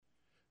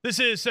This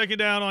is Second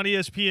Down on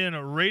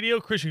ESPN Radio.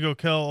 Christian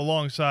Gokel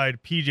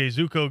alongside PJ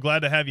Zuko. Glad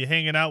to have you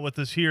hanging out with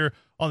us here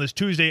on this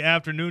Tuesday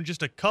afternoon.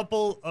 Just a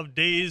couple of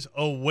days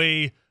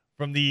away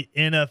from the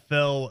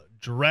NFL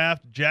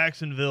draft.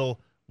 Jacksonville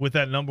with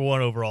that number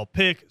one overall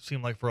pick.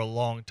 Seemed like for a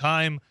long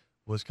time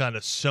was kind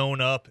of sewn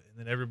up, and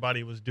then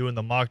everybody was doing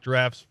the mock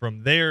drafts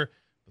from there.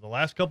 But the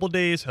last couple of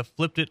days have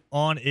flipped it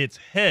on its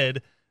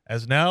head,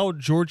 as now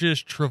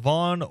Georgia's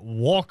Travon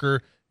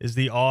Walker is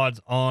the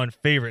odds-on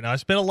favorite. Now, I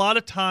spent a lot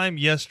of time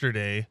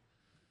yesterday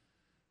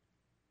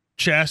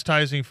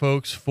chastising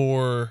folks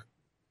for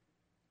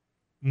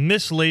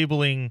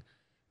mislabeling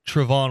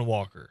Travon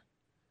Walker.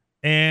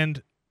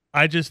 And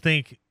I just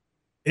think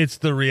it's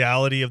the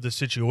reality of the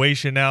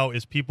situation now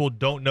is people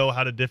don't know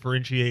how to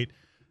differentiate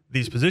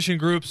these position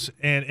groups,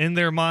 and in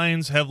their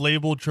minds have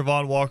labeled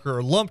Travon Walker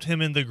or lumped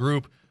him in the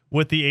group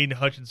with the Aiden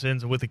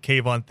Hutchinsons and with the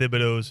Kayvon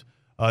Thibodeaux.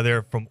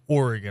 They're from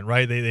Oregon,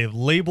 right? They've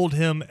labeled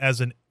him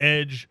as an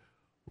edge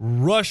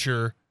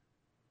rusher,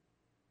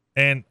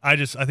 and I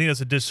think that's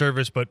a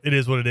disservice, but it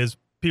is what it is.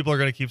 People are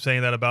going to keep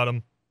saying that about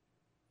him.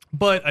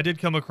 But I did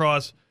come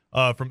across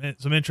from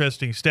some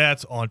interesting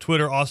stats on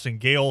Twitter. Austin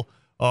Gale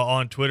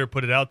on Twitter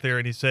put it out there,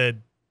 and he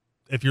said,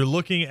 if you're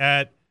looking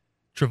at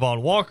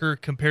Travon Walker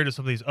compared to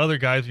some of these other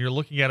guys, and you're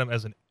looking at him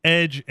as an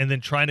edge and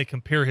then trying to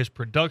compare his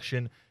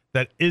production,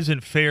 that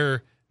isn't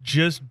fair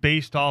just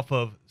based off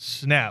of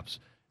snaps.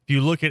 If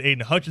you look at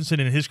Aiden Hutchinson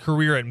in his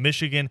career at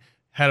Michigan,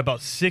 had about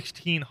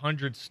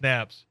 1,600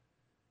 snaps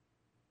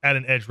at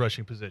an edge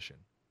rushing position.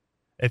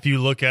 If you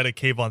look at it,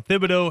 Kayvon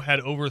Thibodeaux had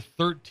over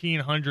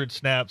 1,300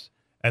 snaps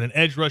at an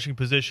edge rushing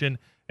position.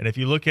 And if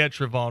you look at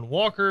Travon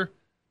Walker,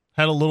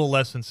 had a little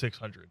less than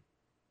 600.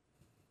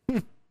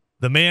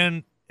 The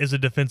man is a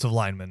defensive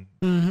lineman.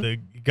 Mm-hmm. The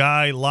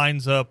guy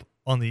lines up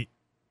on the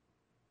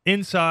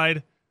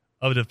inside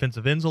of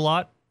defensive ends a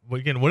lot.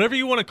 Again, whatever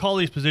you want to call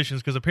these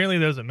positions, because apparently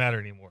it doesn't matter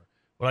anymore.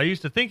 What I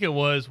used to think it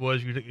was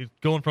you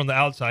going from the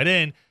outside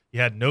in, you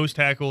had nose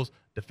tackles,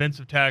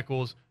 defensive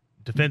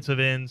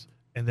ends,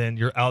 and then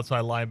your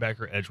outside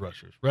linebacker edge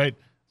rushers, right?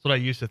 That's what I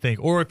used to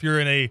think. Or if you're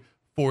in a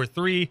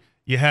 4-3,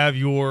 you have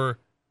your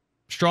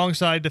strong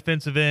side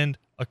defensive end,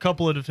 a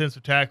couple of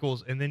defensive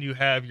tackles, and then you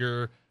have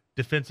your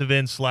defensive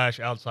end /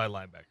 outside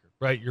linebacker,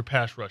 right? Your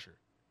pass rusher.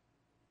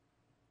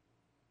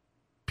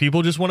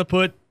 People just want to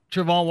put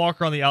Travon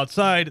Walker on the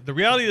outside. The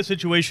reality of the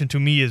situation to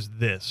me is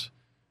this.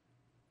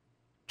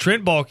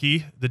 Trent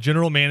Baalke, the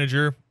general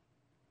manager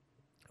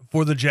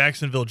for the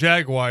Jacksonville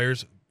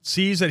Jaguars,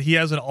 sees that he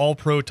has an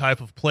all-pro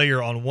type of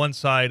player on one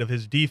side of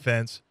his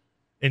defense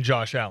in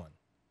Josh Allen.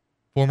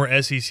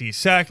 Former SEC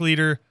sack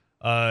leader,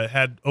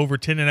 had over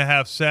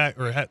 10.5 sacks,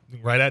 or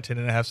right at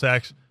 10.5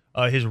 sacks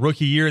his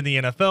rookie year in the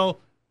NFL.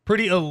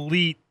 Pretty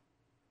elite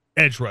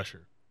edge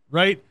rusher,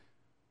 right?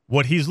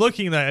 What he's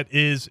looking at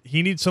is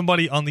he needs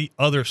somebody on the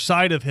other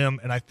side of him,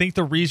 and I think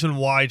the reason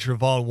why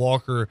Travon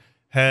Walker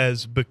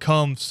has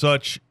become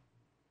such,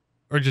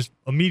 or just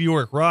a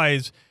meteoric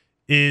rise,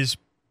 is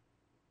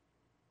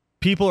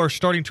people are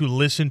starting to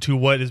listen to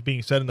what is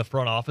being said in the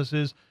front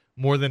offices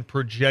more than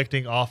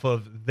projecting off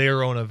of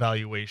their own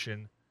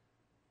evaluation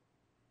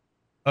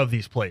of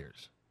these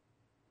players.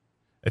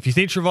 If you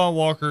think Travon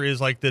Walker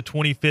is like the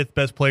 25th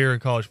best player in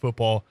college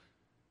football,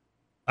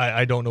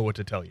 I don't know what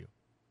to tell you,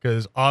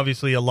 because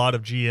obviously a lot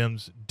of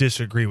GMs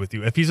disagree with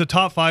you. If he's a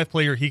top 5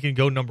 player, he can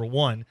go number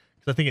 1,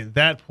 because I think at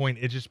that point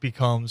it just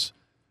becomes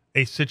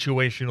a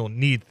situational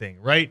need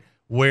thing, right?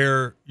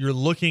 Where you're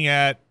looking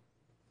at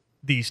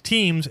these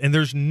teams and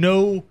there's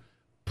no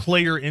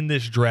player in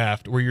this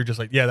draft where you're just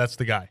like, yeah, that's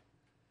the guy.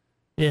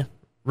 Yeah.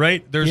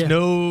 Right? There's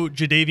no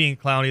Jadeveon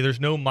Clowney.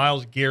 There's no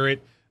Myles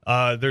Garrett.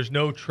 There's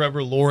no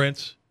Trevor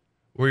Lawrence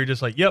where you're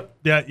just like, yep,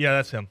 yeah,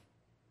 that's him.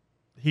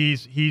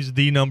 He's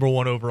the number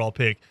one overall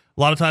pick.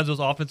 A lot of times those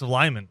offensive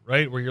linemen,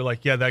 right? Where you're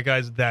like, yeah, that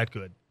guy's that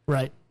good.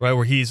 Right. Right,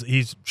 where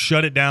he's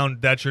shut it down.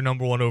 That's your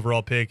number one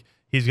overall pick.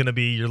 He's going to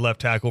be your left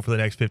tackle for the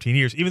next 15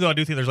 years. Even though I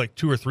do think there's like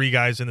 2 or 3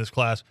 guys in this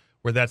class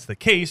where that's the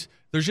case,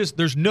 there's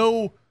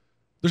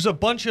a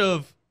bunch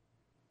of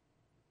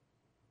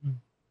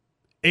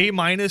A-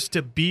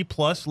 to B+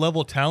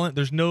 level talent.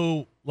 There's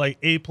no like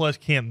A+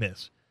 can't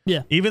miss.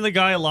 Yeah. Even the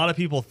guy a lot of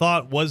people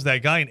thought was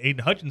that guy in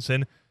Aiden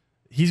Hutchinson,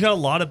 he's got a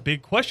lot of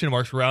big question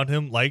marks around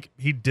him. Like,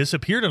 he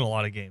disappeared in a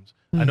lot of games.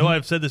 Mm-hmm. I know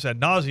I've said this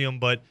ad nauseum,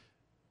 but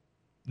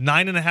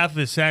 9.5 of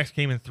his sacks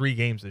came in 3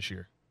 games this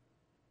year.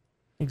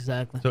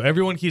 Exactly. So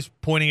everyone keeps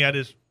pointing at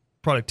his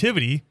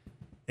productivity,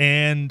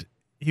 and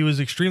he was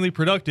extremely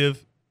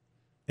productive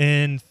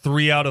in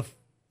 3 out of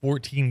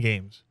 14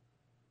 games.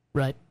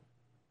 Right.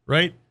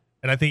 Right?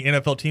 And I think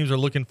NFL teams are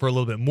looking for a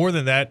little bit more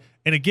than that.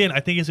 And again,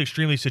 I think it's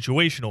extremely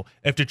situational.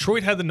 If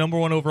Detroit had the number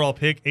 1 overall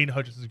pick, Aiden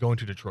Hutchinson is going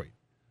to Detroit.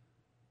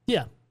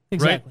 Yeah,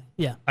 exactly. Right?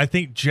 Yeah. I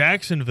think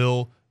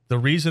Jacksonville, the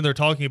reason they're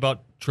talking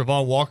about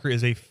Travon Walker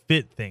is a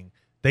fit thing.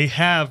 They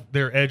have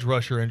their edge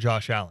rusher in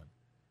Josh Allen.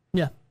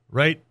 Yeah.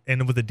 Right?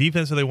 And with the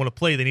defense that they want to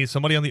play, they need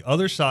somebody on the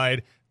other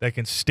side that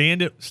can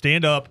stand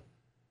up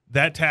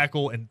that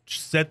tackle and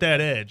set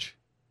that edge.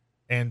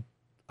 And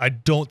I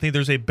don't think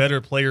there's a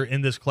better player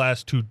in this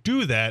class to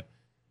do that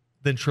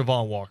than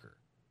Travon Walker.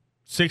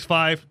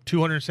 6'5",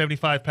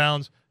 275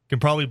 pounds, can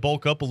probably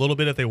bulk up a little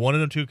bit if they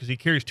wanted him to because he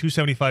carries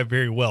 275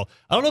 very well.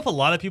 I don't know if a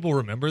lot of people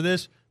remember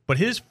this, but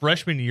his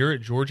freshman year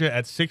at Georgia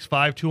at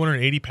 6'5",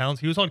 280 pounds,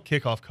 he was on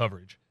kickoff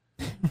coverage.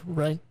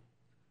 Right.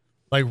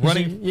 Like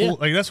running,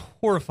 like that's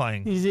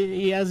horrifying.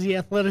 He has the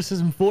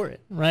athleticism for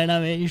it, right? I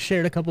mean, you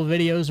shared a couple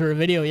videos or a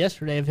video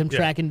yesterday of him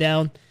tracking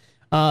down.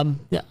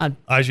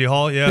 I.G.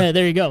 Hall, yeah,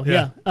 there you go,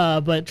 yeah.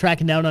 But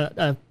tracking down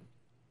a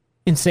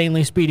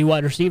insanely speedy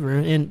wide receiver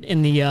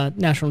in the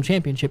national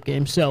championship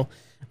game. So,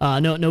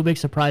 no big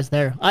surprise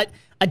there.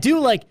 I do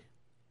like.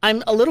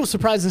 I'm a little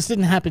surprised this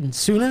didn't happen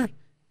sooner.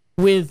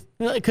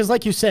 Because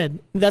like you said,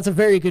 that's a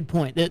very good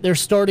point. They're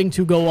starting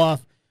to go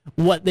off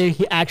what they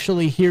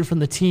actually hear from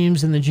the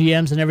teams and the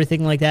GMs and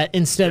everything like that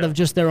instead of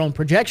just their own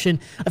projection.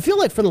 I feel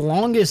like for the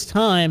longest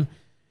time,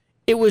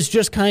 it was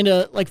just kind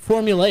of like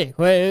formulaic.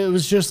 Right? It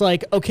was just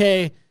like,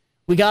 okay,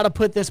 we got to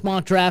put this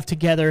mock draft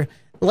together.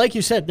 Like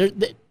you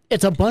said,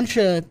 it's a bunch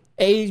of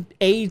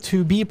A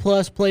to B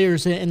plus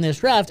players in this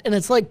draft, and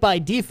it's like by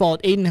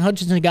default, Aiden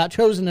Hutchinson got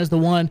chosen as the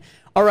one.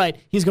 All right,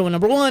 he's going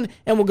number one,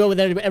 and we'll go with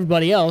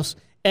everybody else.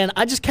 And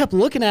I just kept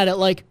looking at it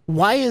like,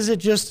 why is it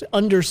just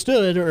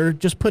understood or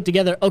just put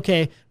together,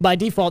 okay, by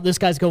default, this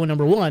guy's going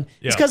number one?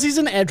 Yeah. It's because he's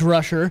an edge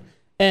rusher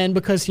and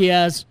because he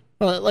has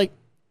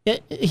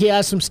he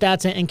has some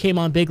stats and came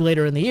on big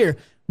later in the year.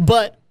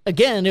 But,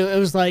 again, it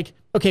was like,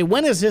 okay,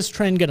 when is this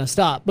trend going to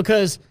stop?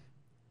 Because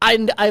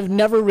I've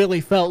never really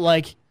felt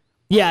like,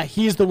 yeah,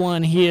 he's the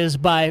one. He is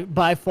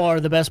by far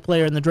the best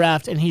player in the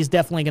draft, and he's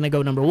definitely going to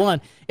go number one.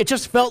 It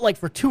just felt like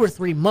for 2 or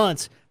 3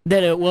 months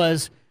that it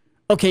was,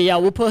 okay, yeah,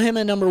 we'll put him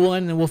in number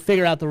one, and we'll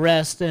figure out the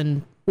rest,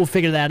 and we'll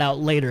figure that out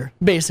later,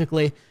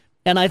 basically.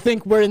 And I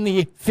think we're in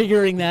the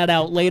figuring that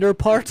out later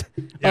part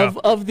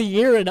of the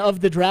year and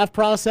of the draft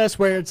process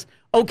where it's,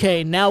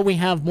 okay, now we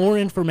have more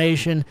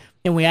information,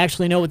 and we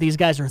actually know what these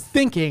guys are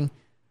thinking,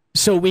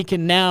 so we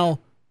can now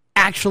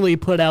actually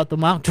put out the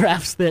mock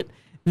drafts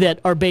that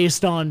are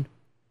based on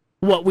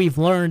what we've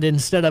learned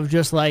instead of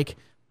just, like,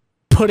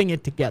 putting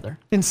it together.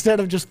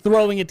 Instead of just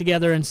throwing it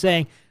together and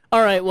saying,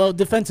 all right, well,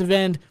 defensive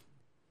end,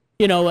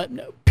 you know,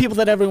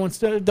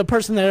 the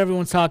person that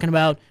everyone's talking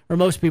about, or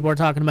most people are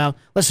talking about,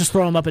 let's just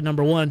throw him up at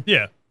number one.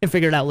 Yeah. And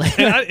figure it out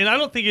later. And I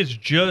don't think it's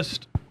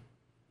just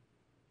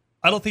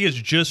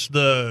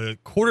the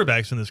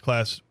quarterbacks in this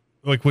class,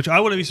 like, which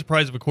I wouldn't be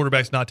surprised if a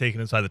quarterback's not taken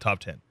inside the top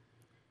 10.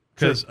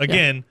 Because,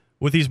 again,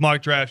 with these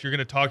mock drafts, you're going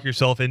to talk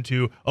yourself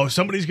into, oh,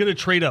 somebody's going to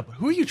trade up.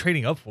 Who are you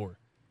trading up for?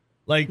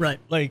 Like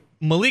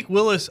Malik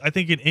Willis, I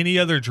think in any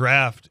other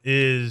draft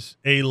is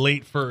a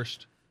late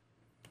first,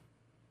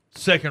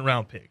 second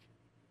round pick.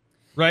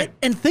 Right?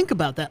 And think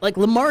about that. Like,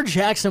 Lamar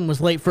Jackson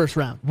was late first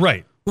round.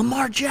 Right.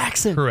 Lamar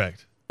Jackson.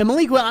 Correct. And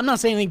Malik Willis, I'm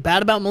not saying anything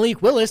bad about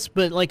Malik Willis,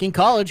 but, like, in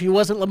college, he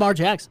wasn't Lamar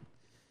Jackson.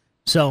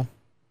 So.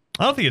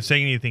 I don't think it's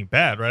saying anything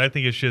bad, right? I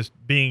think it's just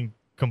being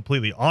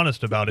completely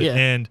honest about it. Yeah.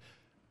 And,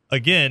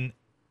 again,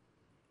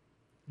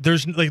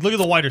 there's, like, look at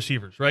the wide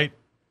receivers, right?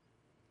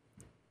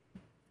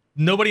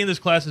 Nobody in this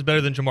class is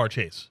better than Jamar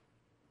Chase.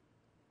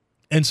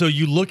 And so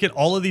you look at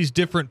all of these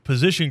different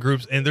position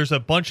groups, and there's a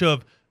bunch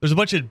of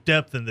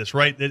depth in this,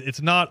 right?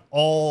 It's not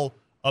all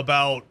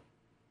about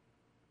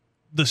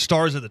the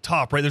stars at the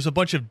top, right? There's a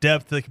bunch of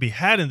depth that can be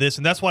had in this,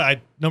 and that's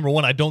why number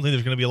one, I don't think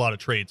there's going to be a lot of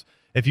trades.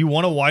 If you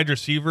want a wide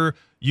receiver,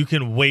 you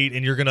can wait,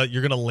 and you're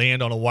gonna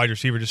land on a wide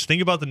receiver. Just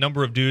think about the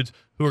number of dudes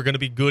who are going to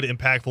be good,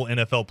 impactful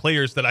NFL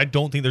players that I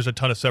don't think there's a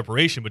ton of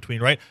separation between,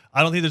 right?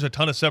 I don't think there's a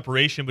ton of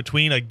separation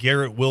between a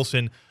Garrett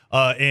Wilson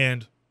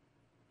and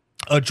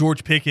a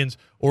George Pickens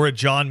or a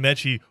John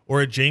Mechie or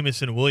a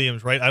Jameson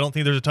Williams, right? I don't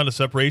think there's a ton of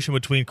separation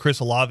between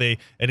Chris Olave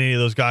and any of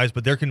those guys,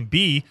 but there can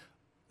be,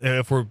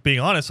 if we're being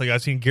honest, like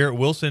I've seen Garrett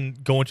Wilson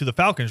going to the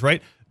Falcons,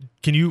 right?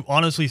 Can you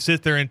honestly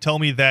sit there and tell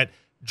me that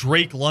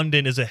Drake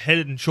London is a head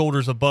and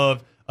shoulders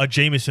above a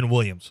Jameson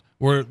Williams,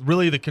 where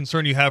really the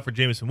concern you have for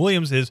Jameson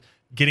Williams is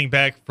getting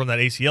back from that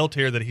ACL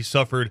tear that he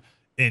suffered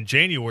in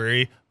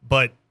January,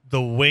 but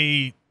the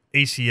way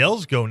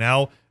ACLs go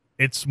now,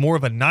 it's more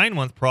of a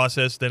 9-month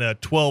process than a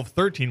 12,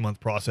 13-month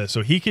process.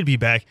 So he could be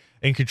back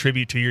and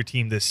contribute to your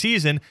team this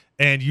season,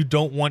 and you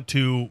don't want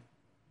to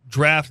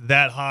draft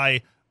that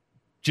high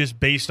just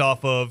based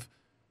off of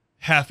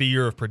half a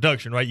year of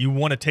production, right? You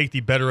want to take the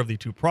better of the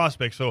two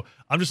prospects. So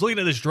I'm just looking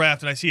at this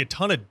draft, and I see a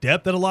ton of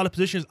depth at a lot of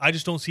positions. I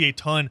just don't see a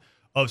ton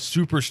of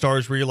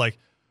superstars where you're like,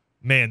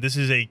 man, this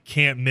is a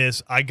can't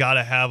miss. I got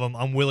to have them.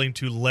 I'm willing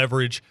to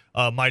leverage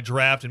my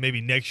draft and maybe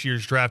next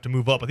year's draft to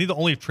move up. I think the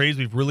only trades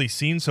we've really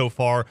seen so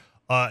far,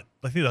 I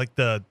think like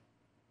the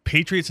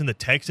Patriots and the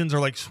Texans are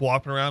like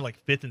swapping around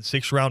like 5th and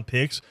 6th round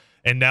picks.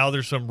 And now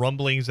there's some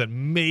rumblings that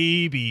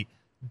maybe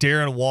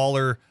Darren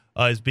Waller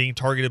is being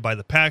targeted by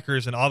the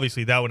Packers. And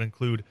obviously that would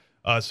include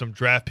some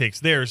draft picks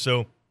there.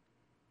 So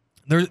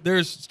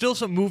there's still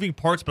some moving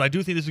parts, but I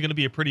do think this is going to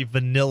be a pretty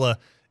vanilla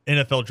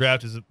NFL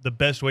draft is the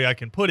best way I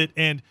can put it.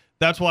 And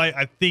that's why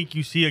I think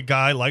you see a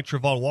guy like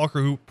Travon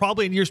Walker, who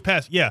probably in years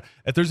past,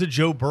 if there's a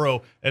Joe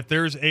Burrow, if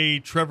there's a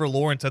Trevor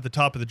Lawrence at the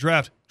top of the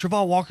draft,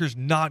 Travon Walker's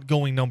not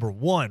going number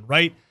 1,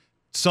 right?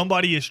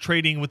 Somebody is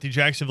trading with the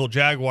Jacksonville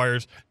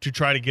Jaguars to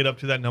try to get up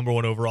to that number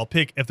 1 overall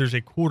pick if there's a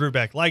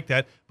quarterback like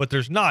that, but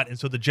there's not. And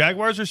so the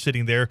Jaguars are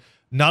sitting there.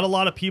 Not a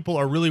lot of people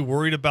are really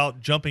worried about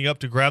jumping up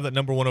to grab that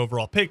number 1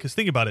 overall pick, because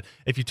think about it.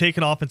 If you take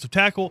an offensive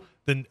tackle,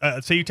 then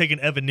say you take an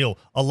Evan Neal.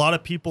 A lot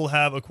of people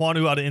have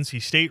Ekwonu out of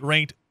NC State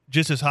ranked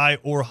just as high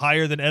or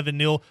higher than Evan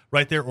Neal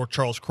right there, or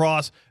Charles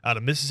Cross out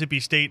of Mississippi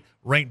State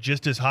ranked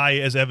just as high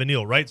as Evan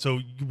Neal, right? So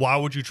why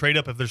would you trade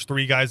up if there's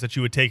 3 guys that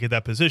you would take at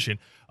that position?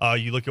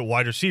 You look at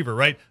wide receiver,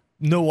 right?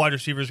 No wide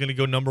receiver is going to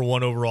go number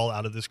 1 overall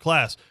out of this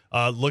class.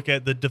 Look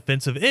at the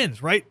defensive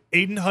ends, right?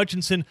 Aiden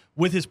Hutchinson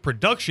with his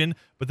production,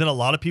 but then a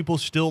lot of people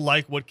still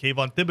like what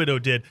Kayvon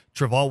Thibodeau did.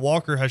 Travon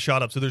Walker has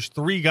shot up. So there's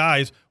 3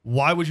 guys.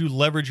 Why would you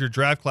leverage your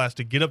draft class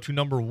to get up to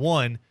number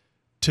 1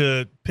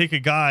 to pick a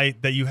guy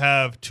that you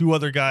have 2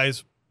 other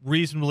guys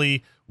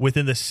reasonably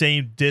within the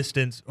same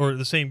distance or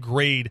the same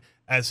grade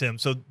as him?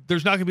 So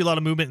there's not going to be a lot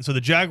of movement. And so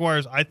the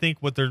Jaguars, I think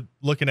what they're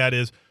looking at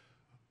is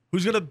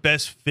who's going to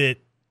best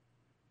fit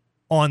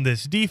on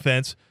this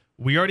defense.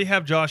 We already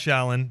have Josh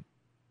Allen,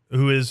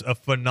 who is a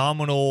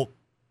phenomenal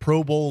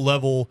Pro Bowl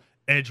level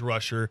edge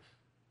rusher.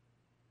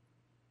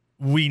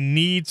 We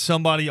need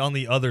somebody on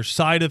the other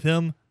side of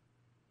him.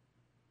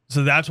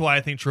 So that's why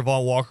I think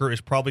Travon Walker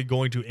is probably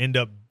going to end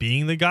up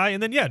being the guy.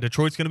 And then,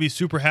 Detroit's going to be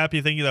super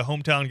happy thinking the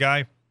hometown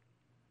guy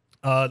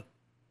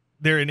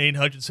there in Aiden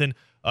Hutchinson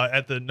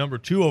at the number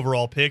 2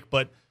 overall pick.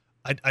 But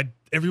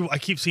I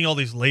keep seeing all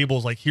these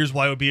labels like, here's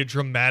why it would be a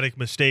dramatic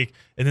mistake,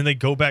 and then they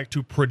go back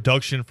to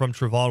production from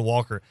Travon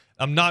Walker.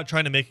 I'm not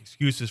trying to make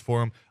excuses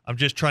for him. I'm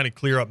just trying to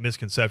clear up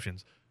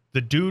misconceptions.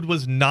 The dude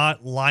was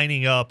not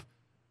lining up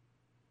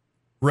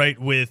right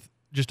with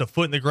just a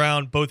foot in the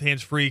ground, both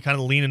hands free, kind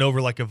of leaning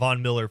over like a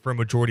Von Miller for a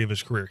majority of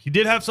his career. He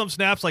did have some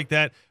snaps like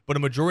that, but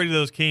a majority of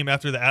those came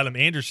after the Adam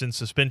Anderson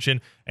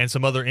suspension and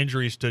some other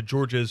injuries to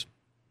Georgia's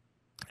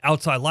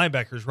outside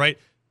linebackers, right?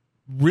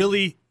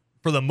 Really,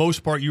 for the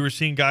most part, you were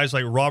seeing guys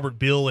like Robert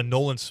Bill and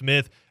Nolan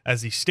Smith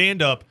as the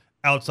stand-up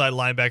outside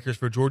linebackers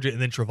for Georgia,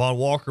 and then Travon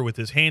Walker with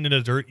his hand in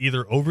the dirt,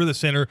 either over the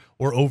center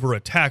or over a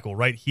tackle,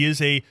 right? He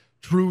is a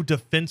true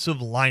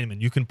defensive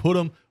lineman. You can put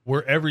him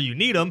wherever you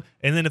need him,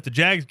 and then if the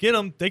Jags get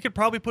him, they could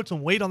probably put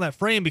some weight on that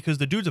frame because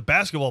the dude's a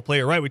basketball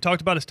player, right? We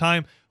talked about his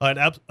time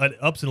at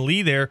Upson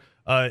Lee there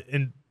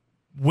in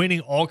winning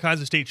all kinds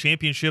of state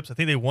championships. I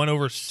think they won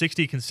over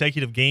 60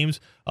 consecutive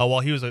games while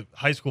he was a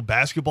high school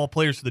basketball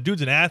player. So the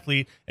dude's an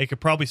athlete and could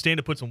probably stand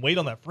to put some weight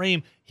on that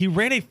frame. He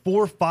ran a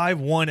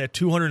 4.51 at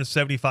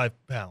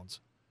 275 pounds,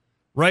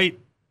 right?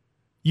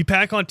 You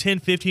pack on 10,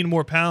 15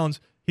 more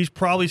pounds, he's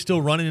probably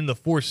still running in the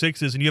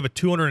 4.6s, and you have a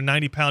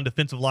 290-pound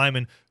defensive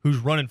lineman who's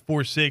running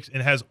 4.6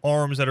 and has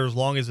arms that are as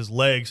long as his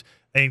legs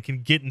and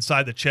can get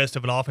inside the chest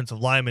of an offensive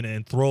lineman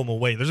and throw him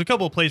away. There's a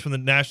couple of plays from the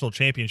national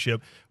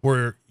championship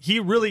where he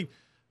really –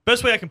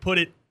 best way I can put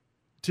it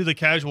to the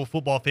casual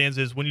football fans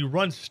is when you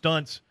run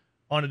stunts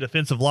on a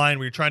defensive line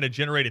where you're trying to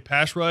generate a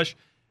pass rush,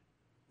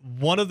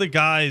 one of the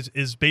guys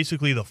is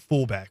basically the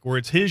fullback, where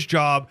it's his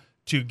job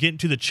to get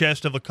into the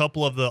chest of a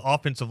couple of the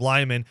offensive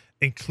linemen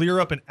and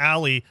clear up an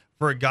alley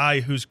for a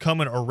guy who's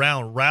coming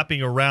around,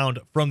 wrapping around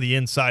from the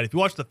inside. If you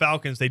watch the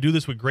Falcons, they do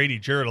this with Grady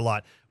Jarrett a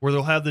lot, where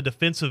they'll have the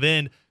defensive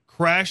end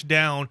crash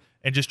down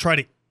and just try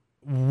to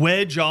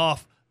wedge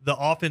off the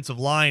offensive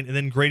line, and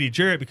then Grady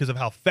Jarrett, because of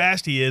how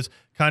fast he is,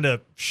 kind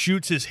of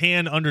shoots his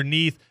hand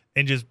underneath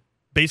and just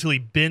basically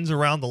bends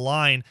around the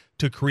line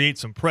to create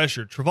some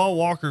pressure. Travon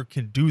Walker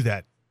can do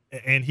that,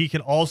 and he can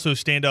also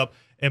stand up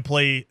and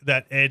play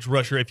that edge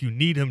rusher if you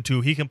need him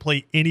to. He can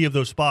play any of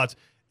those spots.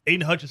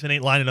 Aiden Hutchinson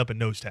ain't lining up at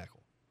nose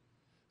tackle.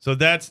 So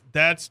that's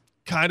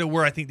kind of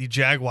where I think the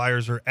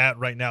Jaguars are at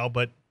right now.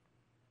 But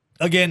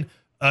again,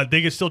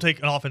 they could still take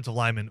an offensive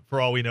lineman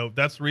for all we know.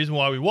 That's the reason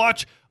why we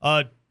watch.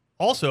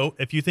 Also,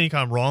 if you think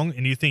I'm wrong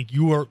and you think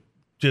you are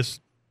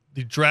just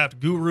the draft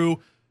guru,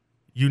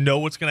 you know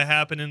what's going to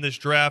happen in this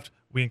draft,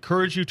 we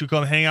encourage you to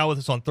come hang out with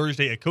us on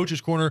Thursday at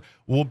Coach's Corner.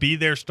 We'll be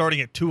there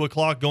starting at 2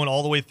 o'clock, going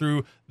all the way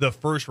through the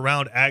first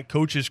round at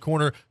Coach's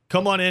Corner.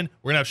 Come on in.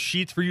 We're going to have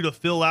sheets for you to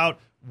fill out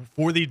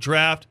for the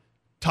draft.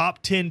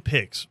 Top 10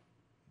 picks,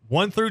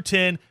 1 through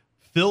 10.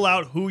 Fill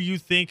out who you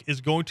think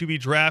is going to be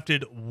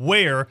drafted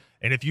where.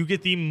 And if you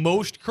get the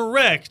most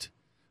correct,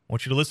 I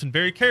want you to listen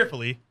very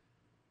carefully.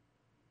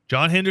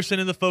 John Henderson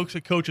and the folks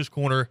at Coach's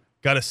Corner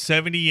got a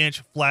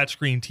 70-inch flat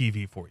screen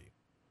TV for you.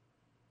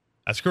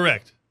 That's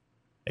correct.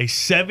 A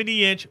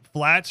 70-inch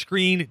flat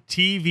screen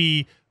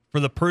TV for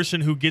the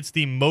person who gets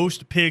the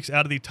most picks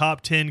out of the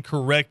top 10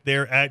 correct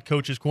there at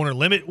Coach's Corner.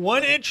 Limit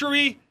 1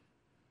 entry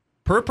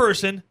per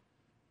person.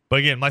 But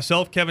again,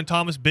 myself, Kevin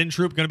Thomas, Ben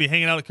Troop, going to be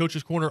hanging out at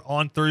Coach's Corner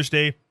on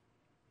Thursday.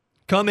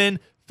 Come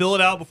in, fill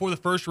it out before the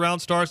first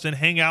round starts, and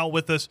hang out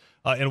with us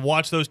and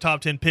watch those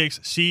top 10 picks.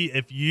 See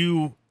if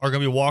you are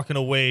going to be walking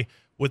away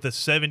with a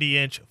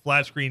 70-inch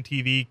flat screen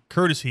TV,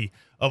 courtesy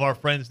of our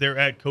friends there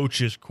at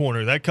Coach's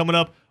Corner. That coming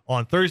up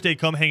on Thursday.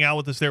 Come hang out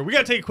with us there. We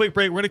got to take a quick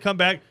break. We're going to come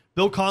back.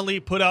 Bill Connelly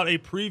put out a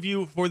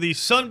preview for the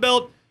Sun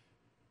Belt.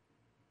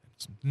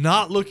 It's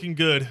not looking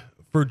good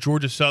for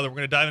Georgia Southern. We're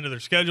going to dive into their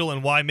schedule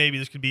and why maybe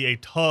this could be a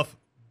tough,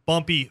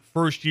 bumpy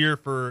first year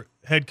for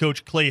head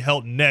coach Clay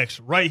Helton next,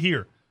 right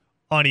here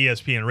on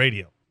ESPN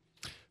Radio.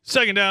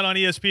 Second Down on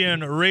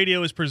ESPN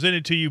Radio is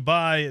presented to you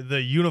by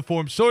the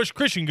Uniform Source.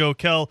 Christian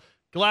Gokel,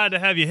 glad to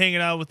have you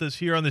hanging out with us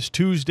here on this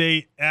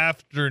Tuesday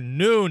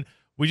afternoon.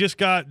 We just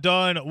got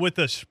done with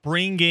a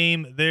spring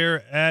game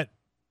there at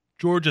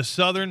Georgia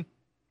Southern.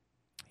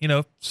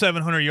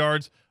 700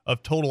 yards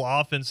of total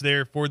offense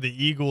there for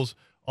the Eagles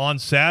on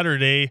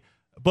Saturday.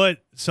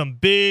 But some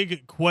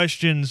big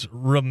questions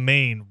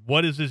remain.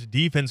 What is this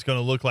defense going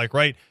to look like,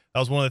 right? That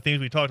was one of the things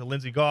we talked to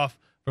Lindsey Goff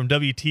from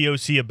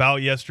WTOC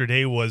about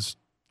yesterday was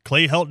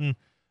Clay Helton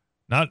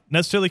not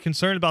necessarily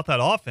concerned about that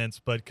offense,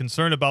 but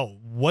concerned about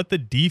what the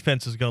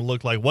defense is going to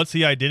look like. What's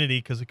the identity?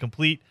 Because a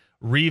complete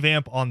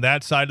revamp on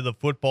that side of the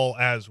football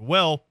as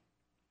well.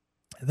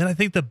 And then I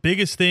think the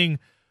biggest thing,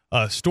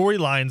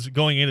 storylines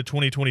going into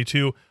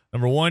 2022,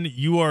 number one,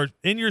 you are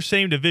in your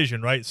same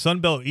division, right? Sun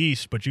Belt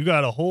East, but you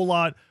got a whole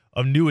lot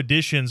of new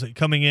additions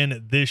coming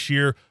in this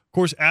year. Of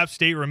course, App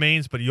State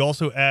remains, but you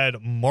also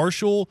add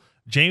Marshall,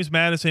 James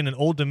Madison, and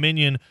Old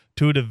Dominion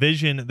to a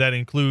division that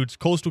includes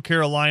Coastal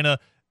Carolina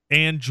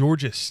and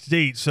Georgia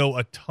State. So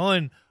a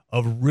ton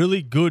of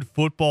really good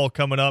football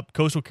coming up.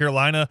 Coastal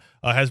Carolina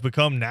has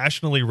become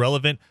nationally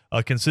relevant,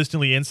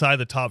 consistently inside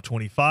the top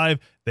 25.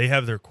 They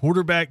have their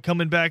quarterback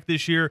coming back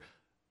this year.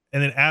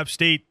 And then App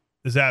State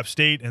is App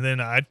State. And then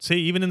I'd say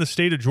even in the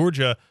state of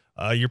Georgia,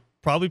 you're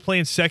probably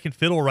playing second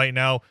fiddle right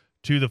now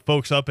to the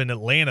folks up in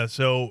Atlanta.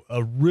 So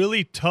a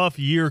really tough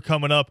year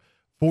coming up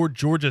for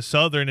Georgia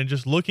Southern. And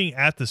just looking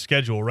at the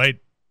schedule, right?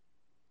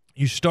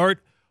 You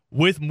start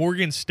with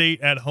Morgan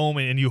State at home,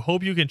 and you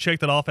hope you can check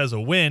that off as a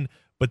win.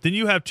 But then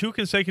you have two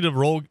consecutive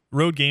road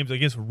games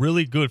against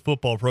really good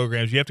football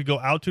programs. You have to go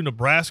out to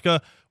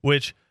Nebraska,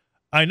 which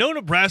I know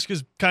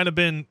Nebraska's kind of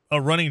been a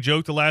running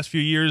joke the last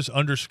few years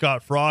under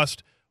Scott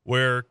Frost,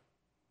 where,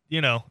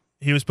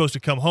 he was supposed to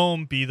come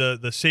home, be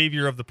the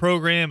savior of the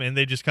program, and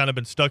they just kind of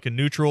been stuck in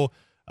neutral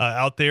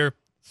out there,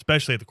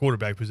 especially at the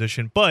quarterback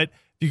position. But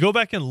if you go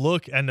back and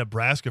look at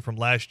Nebraska from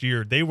last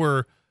year, they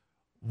were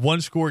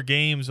just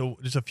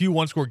a few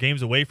one-score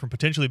games away from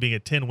potentially being a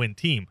 10-win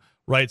team,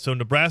 right? So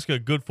Nebraska, a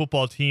good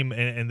football team,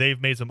 and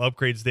they've made some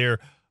upgrades there,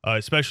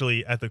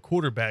 especially at the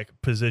quarterback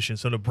position.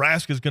 So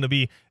Nebraska is going to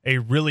be a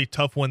really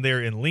tough one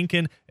there in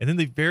Lincoln. And then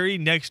the very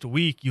next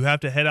week, you have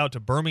to head out to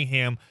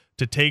Birmingham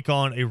to take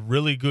on a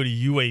really good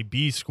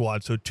UAB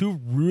squad. So two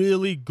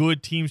really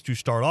good teams to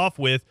start off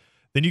with.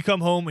 Then you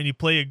come home and you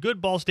play a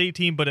good Ball State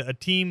team, but a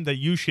team that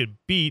you should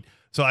beat.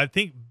 So I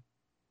think,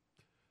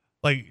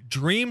 like,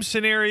 dream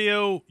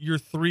scenario, you're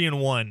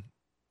 3-1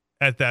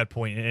 at that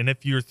point. And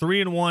if you're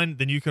 3-1,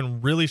 then you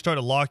can really start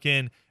to lock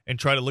in and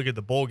try to look at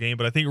the bowl game.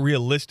 But I think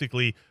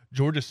realistically,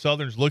 Georgia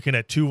Southern's looking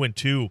at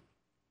 2-2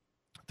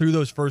 through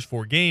those first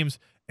four games.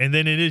 And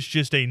then it is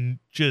just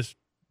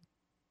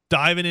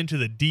diving into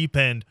the deep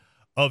end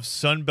of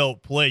Sun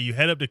Belt play. You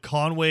head up to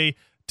Conway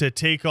to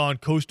take on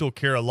Coastal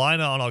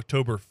Carolina on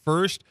October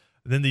 1st.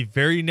 Then the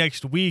very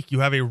next week,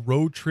 you have a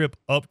road trip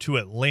up to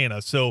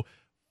Atlanta. So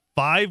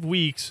 5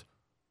 weeks,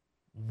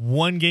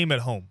 one game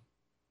at home.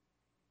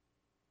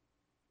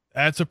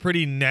 That's a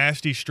pretty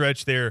nasty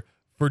stretch there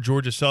for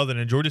Georgia Southern.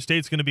 And Georgia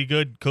State's going to be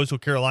good. Coastal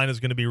Carolina is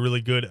going to be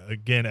really good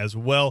again as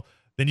well.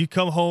 Then you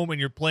come home and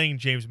you're playing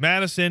James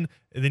Madison,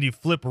 and then you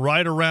flip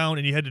right around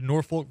and you head to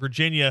Norfolk,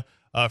 Virginia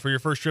for your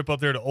first trip up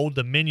there to Old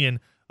Dominion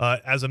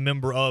as a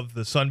member of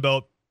the Sun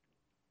Belt.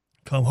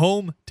 Come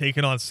home,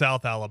 taking on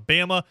South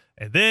Alabama,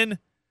 and then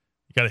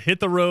you got to hit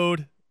the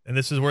road, and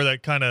this is where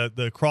that kind of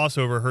the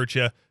crossover hurts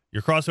you.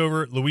 Your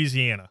crossover,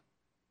 Louisiana.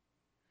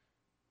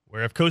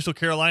 Where if Coastal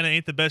Carolina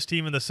ain't the best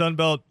team in the Sun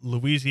Belt,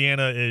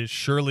 Louisiana is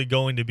surely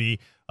going to be.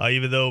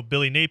 Even though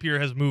Billy Napier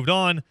has moved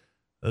on,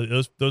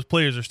 those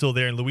players are still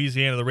there. In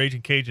Louisiana, the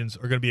Raging Cajuns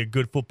are going to be a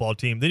good football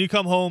team. Then you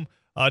come home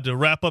to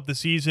wrap up the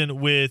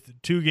season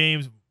with 2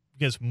 games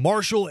against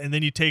Marshall, and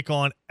then you take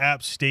on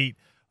App State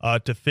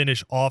to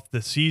finish off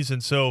the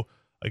season. So,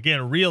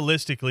 again,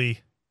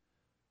 realistically,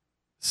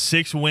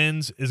 6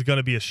 wins is going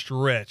to be a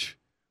stretch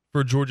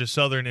for Georgia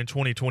Southern in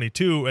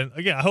 2022. And,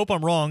 again, I hope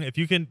I'm wrong. If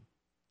you can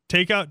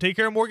take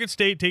care of Morgan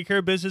State, take care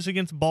of business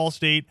against Ball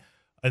State,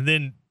 and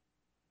then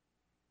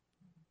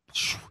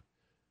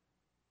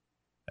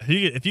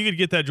if you could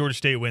get that Georgia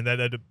State win,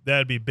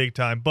 that'd be big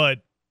time.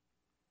 But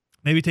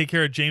maybe take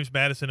care of James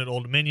Madison at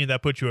Old Dominion.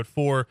 That puts you at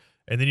 4.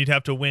 And then you'd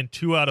have to win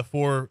 2 out of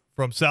 4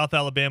 from South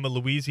Alabama,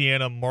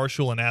 Louisiana,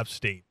 Marshall, and App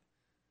State.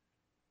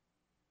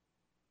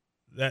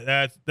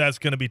 That's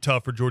going to be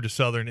tough for Georgia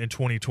Southern in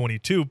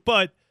 2022.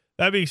 But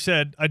that being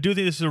said, I do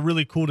think this is a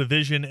really cool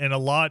division and a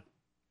lot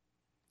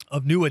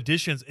of new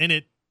additions in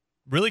it,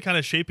 really kind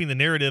of shaping the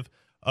narrative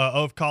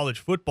of college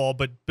football.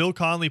 But Bill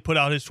Connelly put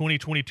out his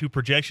 2022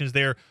 projections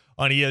there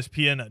on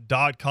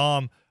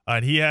ESPN.com.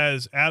 And he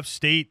has App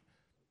State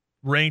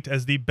ranked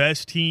as the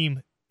best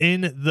team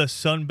in the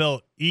Sun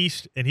Belt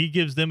East, and he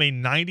gives them a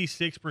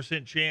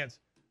 96% chance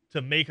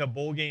to make a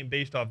bowl game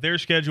based off their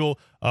schedule,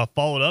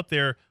 followed up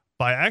there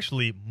by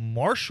actually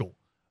Marshall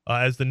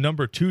as the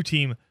number 2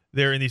 team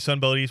there in the Sun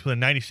Belt East with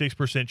a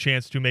 96%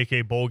 chance to make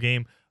a bowl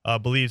game.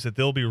 Believes that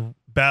they'll be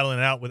battling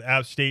it out with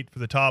App State for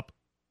the top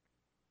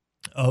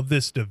of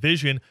this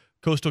division.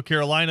 Coastal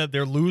Carolina,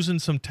 they're losing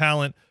some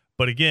talent,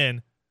 but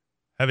again,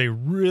 have a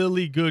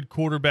really good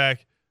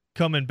quarterback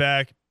coming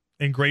back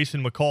in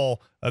Grayson McCall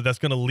that's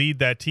going to lead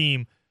that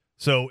team.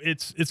 So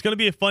it's going to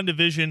be a fun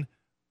division,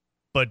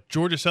 but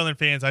Georgia Southern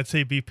fans, I'd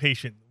say be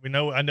patient.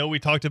 I know we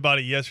talked about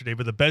it yesterday,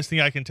 but the best thing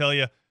I can tell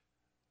you,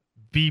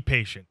 be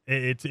patient.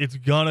 It's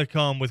going to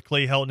come with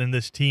Clay Helton and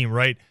this team,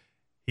 right?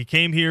 He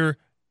came here,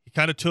 he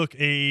kind of took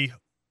I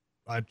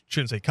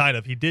shouldn't say kind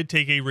of, he did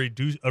take a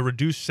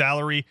reduced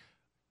salary,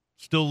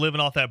 still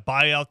living off that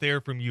buyout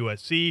there from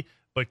USC,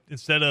 but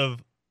instead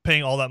of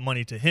paying all that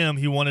money to him,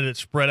 he wanted it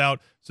spread out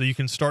so you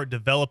can start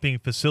developing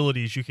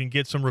facilities. You can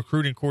get some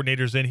recruiting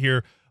coordinators in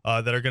here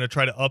that are going to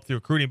try to up the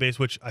recruiting base,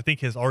 which I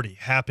think has already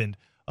happened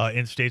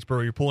in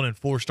Statesboro. You're pulling in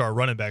 4-star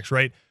running backs,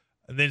 right?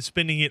 And then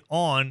spending it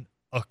on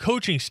a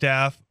coaching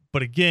staff,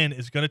 but again,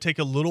 it's going to take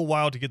a little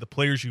while to get the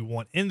players you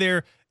want in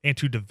there and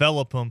to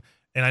develop them.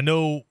 And I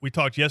know we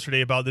talked yesterday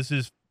about this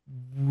is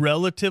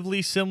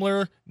relatively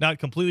similar, not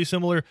completely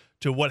similar,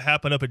 to what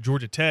happened up at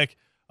Georgia Tech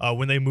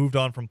when they moved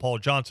on from Paul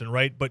Johnson,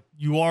 right? But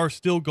you are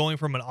still going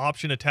from an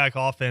option attack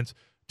offense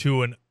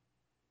to an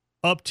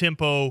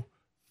up-tempo,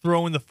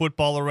 throwing the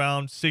football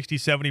around 60,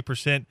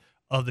 70%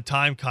 of the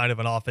time kind of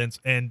an offense.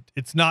 And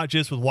it's not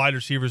just with wide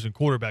receivers and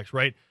quarterbacks,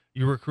 right?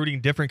 You're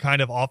recruiting different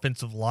kind of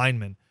offensive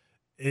linemen.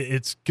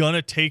 It's going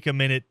to take a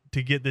minute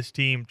to get this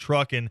team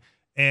trucking.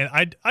 And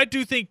I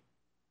do think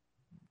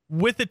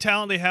with the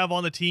talent they have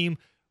on the team,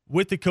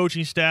 with the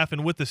coaching staff,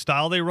 and with the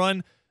style they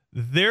run,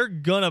 they're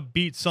going to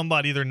beat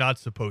somebody they're not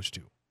supposed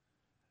to.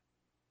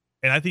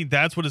 And I think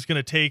that's what it's going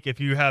to take if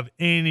you have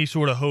any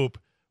sort of hope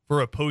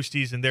for a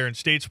postseason there in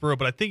Statesboro.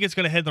 But I think it's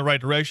going to head in the right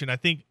direction. I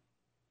think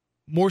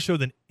more so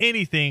than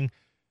anything,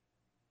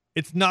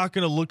 it's not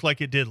going to look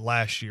like it did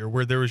last year,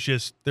 where there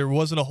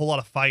wasn't a whole lot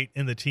of fight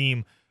in the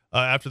team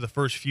after the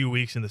first few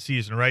weeks in the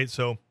season, right?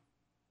 So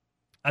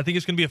I think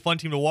it's going to be a fun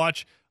team to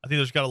watch. I think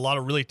there's got a lot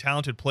of really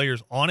talented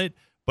players on it,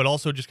 but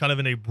also just kind of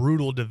in a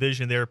brutal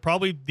division there.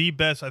 Probably the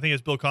best, I think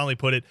as Bill Connelly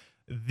put it,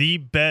 the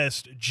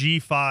best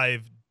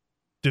G5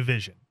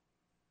 division.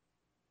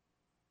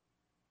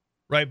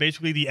 Right?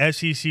 Basically the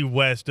SEC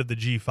West of the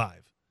G5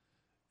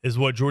 is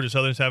what Georgia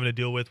Southern's having to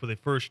deal with a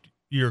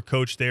first-year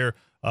coach there,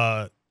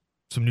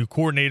 some new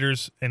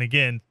coordinators, and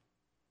again,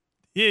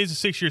 he's a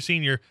 6-year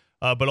senior,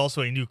 but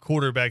also a new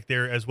quarterback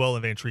there as well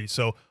in Van Treese.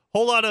 So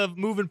whole lot of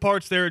moving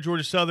parts there at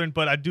Georgia Southern,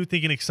 but I do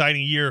think an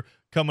exciting year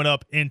coming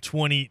up in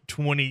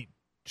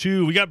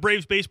 2022. We got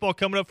Braves baseball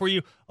coming up for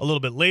you a little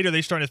bit later.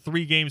 They start a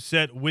 3-game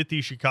set with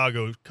the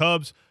Chicago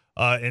Cubs,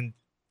 and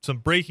some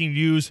breaking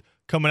news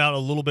coming out a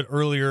little bit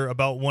earlier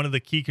about one of the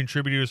key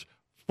contributors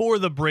for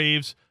the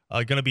Braves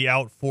going to be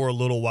out for a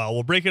little while.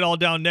 We'll break it all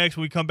down next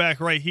when we come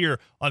back right here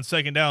on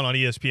Second Down on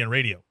ESPN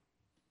Radio.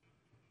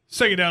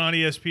 Second Down on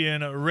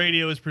ESPN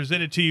Radio is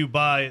presented to you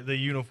by the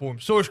Uniform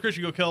Source.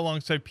 Christian Gokel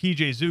alongside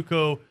PJ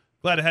Zuko.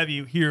 Glad to have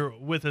you here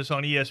with us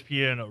on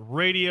ESPN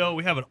Radio.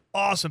 We have an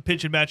awesome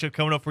pitching matchup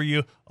coming up for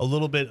you a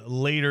little bit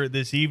later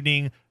this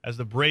evening as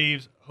the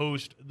Braves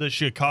host the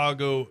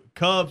Chicago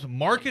Cubs.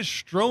 Marcus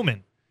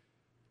Stroman,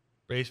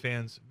 Braves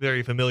fans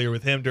very familiar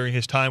with him during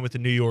his time with the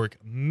New York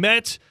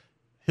Mets.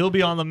 He'll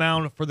be on the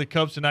mound for the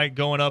Cubs tonight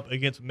going up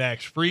against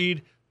Max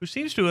Fried, who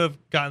seems to have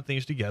gotten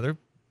things together.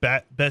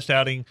 Best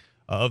outing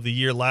of the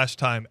year last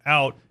time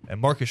out.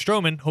 And Marcus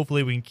Stroman,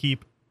 hopefully we can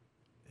keep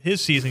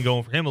his season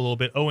going for him a little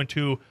bit.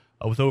 0-2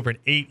 with over an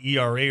 8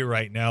 ERA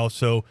right now.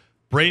 So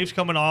Braves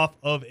coming off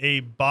of a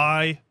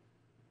bye.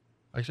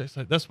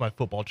 Actually, that's my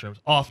football terms.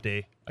 Off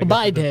day.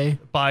 Bye day.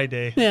 Bye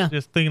day. Yeah.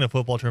 Just thinking of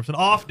football terms. An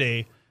off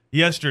day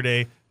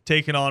yesterday,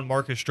 taking on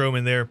Marcus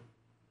Stroman there.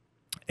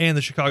 And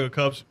the Chicago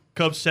Cubs.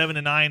 Cubs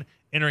 7-9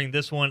 entering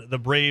this one. The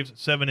Braves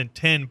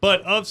 7-10.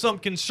 But of some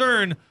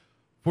concern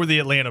for the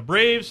Atlanta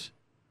Braves,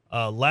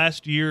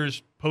 last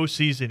year's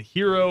postseason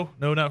hero,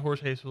 no, not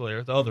Jorge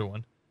Soler, the other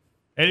one,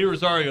 Eddie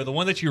Rosario, the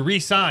one that you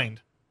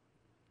re-signed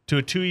to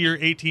a 2-year,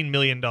 $18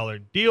 million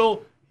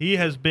deal. He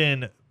has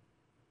been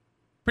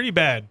pretty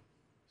bad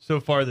so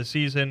far this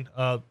season,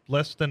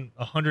 less than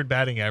 100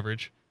 batting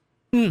average,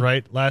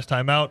 right? Last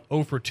time out,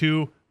 0 for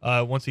 2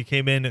 once he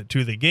came in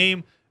to the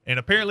game. And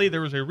apparently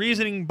there was a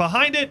reasoning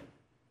behind it.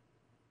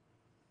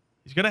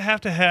 He's going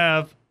to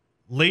have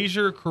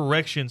laser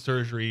correction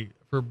surgery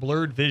for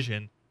blurred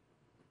vision.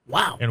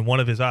 Wow. In one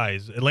of his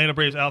eyes. Atlanta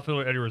Braves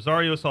outfielder Eddie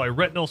Rosario saw a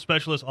retinal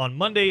specialist on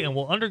Monday and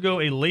will undergo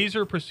a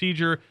laser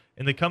procedure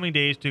in the coming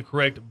days to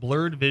correct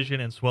blurred vision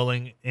and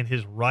swelling in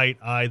his right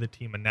eye, the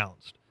team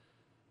announced.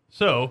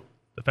 So,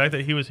 the fact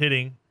that he was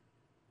hitting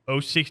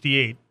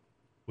 .068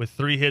 with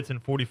 3 hits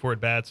and 44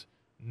 at-bats,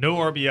 no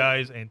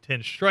RBIs, and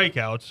 10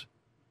 strikeouts,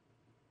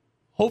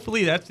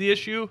 hopefully that's the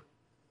issue.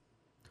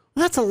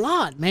 That's a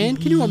lot, man.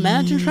 Can you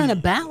imagine trying to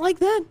bat like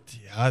that?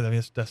 Yeah, I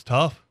mean, that's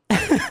tough.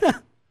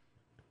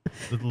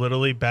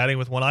 Literally batting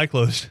with one eye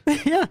closed.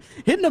 Yeah,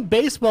 hitting a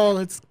baseball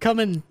that's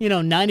coming,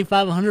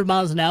 95, 100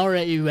 miles an hour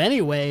at you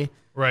anyway.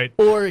 Right.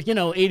 Or,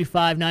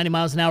 85, 90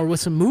 miles an hour with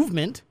some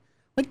movement.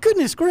 Like,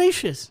 goodness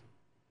gracious.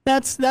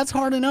 That's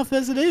hard enough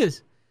as it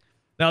is.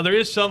 Now, there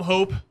is some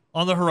hope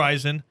on the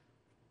horizon.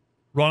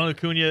 Ronald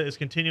Acuna is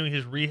continuing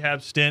his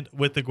rehab stint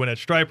with the Gwinnett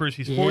Stripers.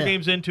 He's 4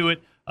 games into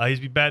it. He's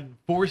been batting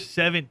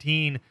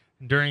 .417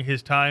 during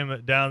his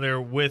time down there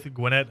with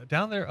Gwinnett.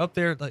 Down there, up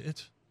there,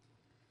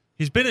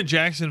 he's been in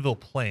Jacksonville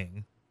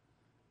playing.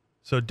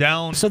 So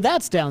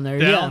that's down there,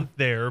 down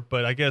there,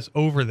 but I guess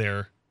over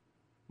there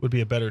would be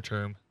a better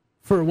term.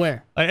 For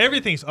where?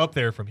 Everything's up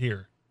there from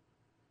here,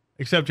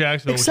 except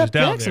Jacksonville, which is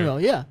down Jacksonville,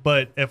 there. Yeah.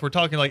 But if we're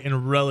talking like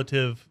in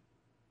relative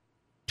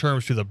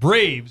terms to the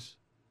Braves,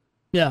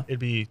 it'd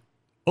be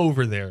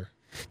over there.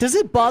 Does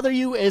it bother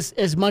you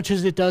as much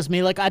as it does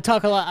me? Like, I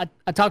talk to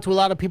a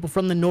lot of people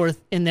from the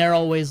north, and they're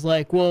always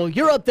like, "Well,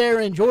 you're up there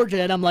in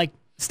Georgia," and I'm like,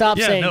 "Stop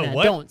saying that!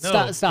 What? Don't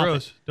stop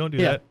gross. it! Don't do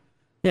that."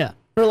 Yeah.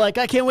 Or like,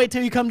 I can't wait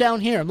till you come down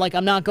here. I'm like,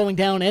 I'm not going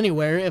down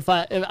anywhere. If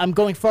I'm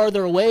going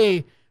farther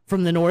away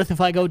from the north if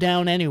I go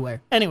down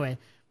anywhere. Anyway,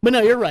 but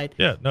no, you're right.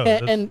 Yeah, no.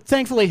 And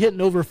thankfully, hitting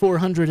over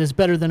 400 is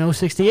better than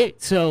 068.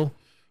 So.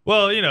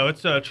 Well,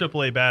 it's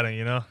AAA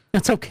batting.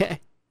 That's okay.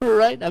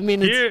 Right? I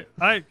mean,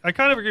 I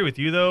kind of agree with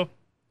you though.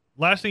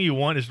 Last thing you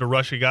want is to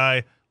rush a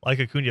guy like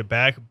Acuna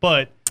back,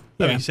 but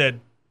that being said,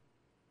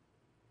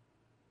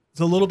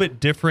 it's a little bit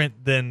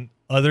different than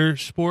other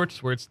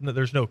sports where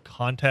there's no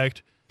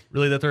contact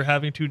really that they're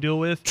having to deal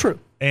with. True.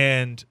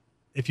 And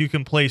if you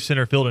can play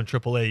center field in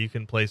AAA, you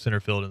can play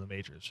center field in the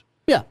majors.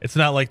 Yeah. It's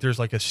not like there's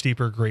like a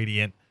steeper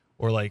gradient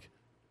or like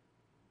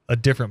a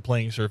different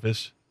playing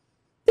surface.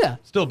 Yeah.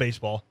 Still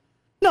baseball.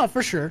 No,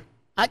 for sure.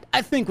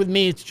 I think with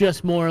me, it's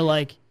just more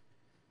like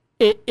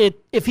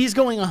if he's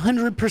going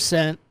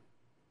 100%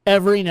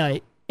 every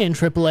night in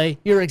AAA,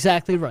 you're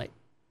exactly right.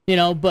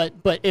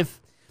 But if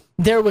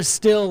there was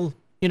still,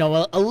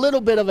 a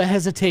little bit of a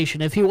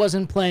hesitation, if he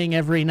wasn't playing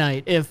every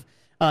night, if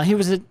he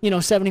was at,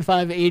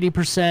 75,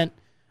 80%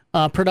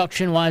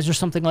 production-wise or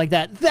something like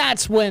that,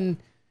 that's when,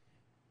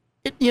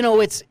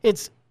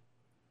 it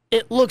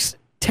looks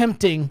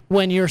tempting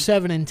when you're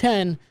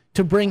 7-10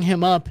 to bring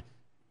him up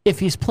if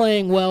he's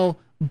playing well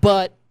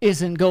but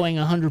isn't going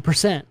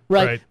 100%,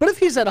 right? But if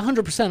he's at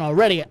 100%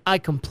 already, I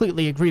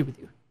completely agree with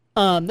you.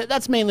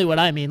 That's mainly what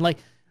I mean. Like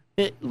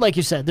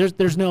you said,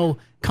 there's no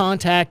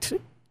contact,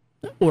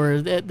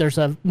 or there's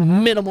a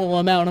minimal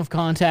amount of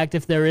contact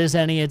if there is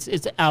any.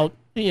 It's out,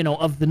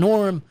 of the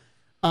norm,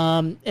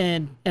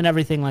 and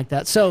everything like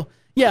that. So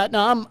yeah,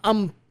 no,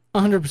 I'm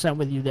 100%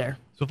 with you there.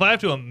 So if I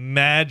have to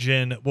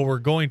imagine, what we're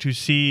going to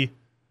see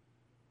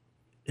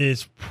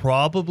is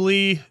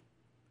probably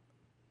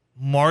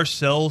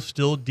Marcell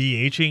still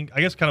DHing.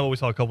 I guess kind of what we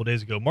saw a couple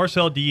days ago.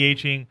 Marcell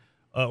DHing,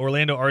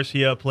 Orlando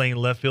Arcia playing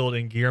left field,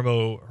 and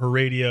Guillermo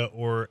Heredia,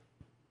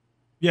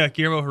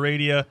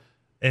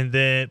 and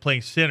then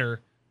playing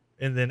center,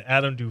 and then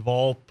Adam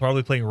Duvall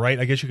probably playing right.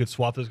 I guess you could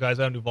swap those guys.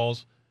 Adam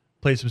Duvall's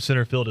played some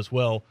center field as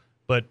well.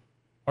 But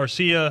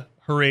Arcia,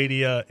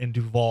 Heredia, and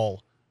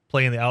Duvall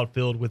playing the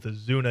outfield with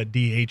Ozuna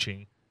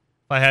DHing,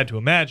 if I had to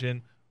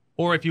imagine.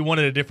 Or if you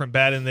wanted a different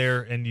bat in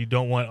there and you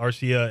don't want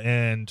Arcia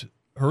and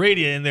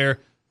Heredia in there,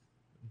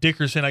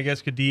 Dickerson, I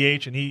guess, could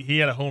DH, and he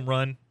had a home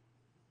run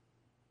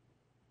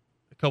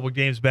a couple of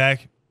games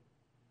back.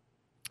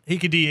 He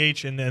could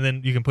DH, and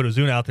then you can put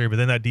Ozuna out there, but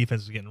then that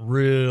defense is getting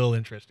real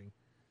interesting.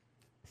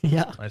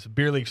 Yeah. It's a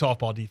beer league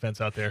softball defense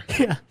out there.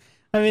 Yeah.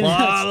 I mean, a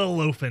lot of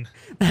loafing.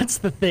 That's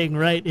the thing,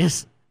 right?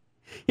 Is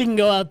you can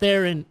go out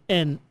there and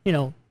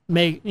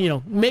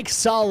make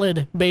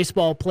solid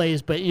baseball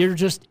plays, but you're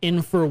just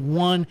in for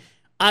one.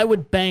 I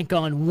would bank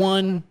on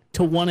 1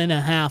 to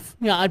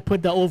 1.5. I'd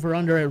put the over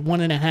under at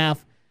 1.5,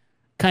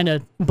 kind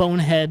of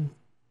bonehead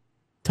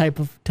type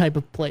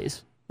of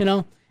plays.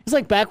 It's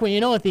like back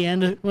when at the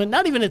end, well,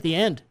 not even at the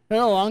end, a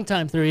long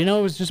time through.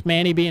 It was just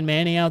Manny being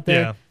Manny out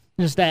there. Yeah.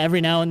 Just that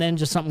every now and then,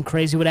 just something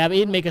crazy would happen.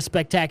 He'd make a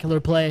spectacular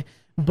play,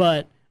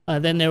 but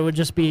then there would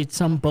just be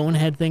some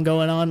bonehead thing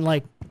going on.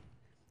 Like,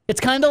 it's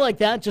kind of like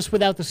that, just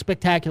without the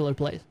spectacular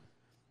plays.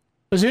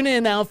 Ozuna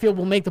in the outfield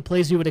will make the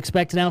plays you would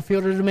expect an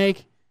outfielder to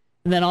make,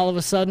 and then all of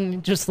a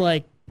sudden, just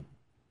like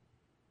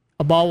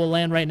a ball will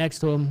land right next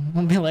to him.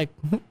 I'll be like,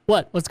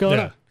 what's going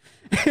on?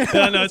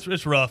 Yeah, no,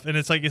 it's rough, and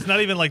it's like it's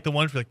not even like the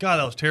ones where like, God,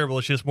 that was terrible.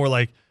 It's just more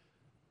like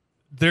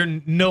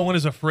no one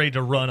is afraid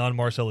to run on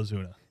Marcell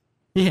Ozuna.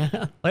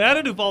 Yeah, like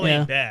Adam Duvall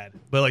ain't bad,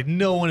 but like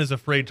no one is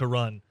afraid to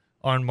run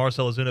on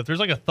Marcell Ozuna. If there's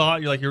like a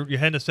thought, you're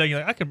heading to second, you're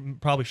like, I could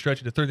probably stretch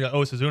it to third. You're like,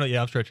 oh, it's Ozuna.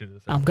 Yeah, I'm stretching it to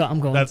third. I'm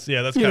going. That's you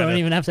kinda, don't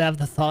even have to have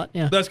the thought.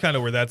 Yeah, that's kind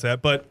of where that's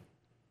at. But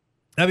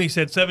that being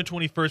said,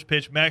 7:20 first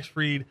pitch. Max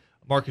Fried,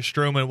 Marcus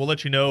Stroman. We'll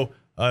let you know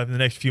in the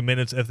next few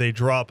minutes if they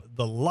drop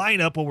the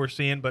lineup, what we're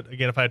seeing. But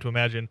again, if I had to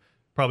imagine,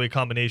 probably a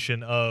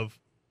combination of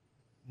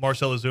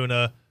Marcell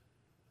Ozuna,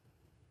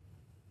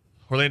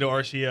 Orlando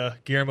Arcia,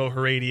 Guillermo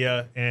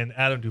Heredia, and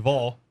Adam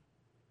Duvall.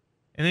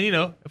 And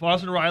then, if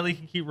Austin Riley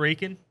can keep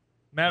raking,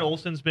 Matt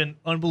Olson's been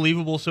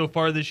unbelievable so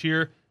far this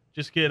year.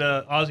 Just get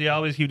Ozzy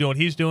Albies keep doing what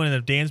he's doing, and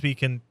if Dansby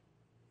can,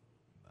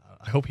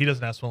 I hope he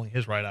doesn't have swelling in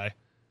his right eye.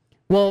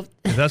 Well,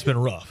 'Cause that's been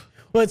rough.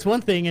 Well, it's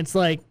one thing. It's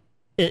like,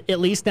 at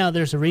least now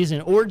there's a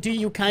reason. Or do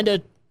you kind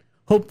of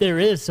hope there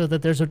is so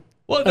that there's a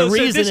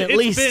reason at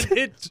least?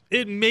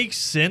 It makes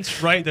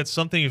sense, right, that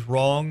something is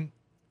wrong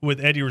with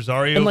Eddie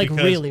Rosario. And,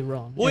 because, really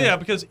wrong. Well, yeah,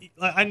 because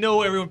I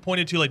know everyone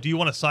pointed to, do you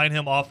want to sign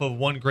him off of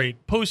one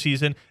great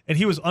postseason? And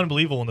he was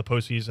unbelievable in the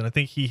postseason. I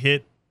think he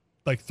hit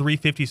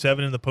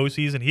 357 in the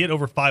postseason. He hit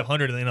over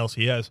 500 in the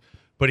NLCS,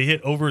 but he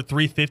hit over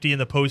 350 in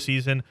the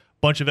postseason,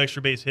 bunch of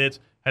extra base hits,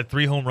 had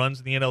 3 home runs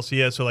in the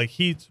NLCS. So,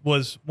 he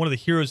was one of the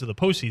heroes of the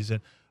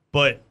postseason.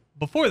 But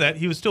before that,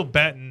 he was still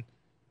batting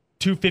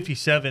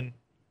 257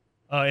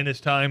 in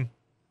his time,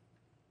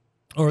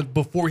 or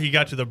before he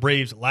got to the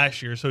Braves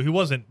last year. So he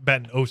wasn't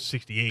batting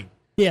 068.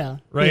 Yeah.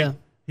 Right? Yeah.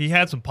 He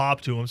had some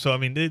pop to him. So,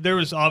 there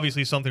was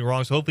obviously something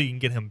wrong. So hopefully you can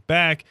get him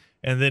back.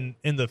 And then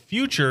in the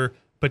future,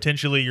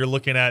 potentially you're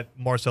looking at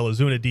Marcell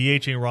Ozuna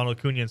DHing, Ronald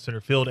Acuna in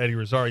center field, Eddie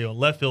Rosario in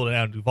left field, and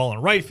Adam Duvall in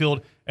right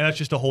field. And that's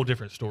just a whole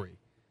different story.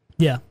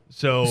 Yeah.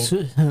 So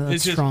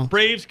it's just strong.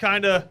 Braves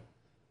kind of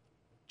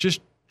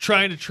just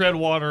trying to tread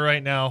water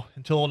right now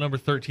until number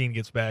 13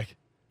 gets back.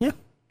 Yeah.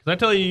 Because I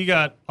tell you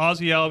got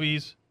Ozzy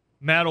Albies,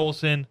 Matt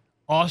Olson,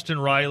 Austin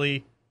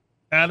Riley,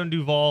 Adam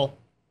Duvall,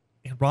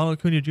 and Ronald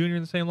Acuna Jr.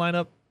 in the same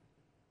lineup.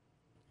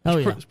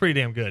 It's pretty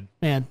damn good.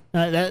 Man,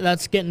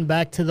 that's getting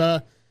back to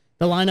the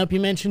lineup you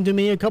mentioned to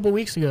me a couple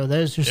weeks ago.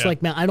 That is just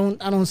man, I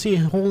don't see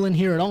a hole in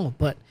here at all.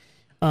 But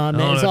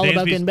it's all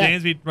about getting back.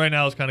 Dansby right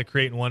now is kind of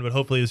creating one, but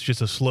hopefully it's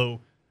just a slow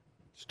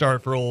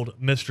start for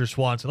old Mr.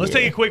 Swanson. Let's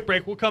take a quick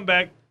break. We'll come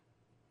back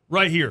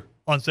right here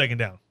on Second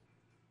Down.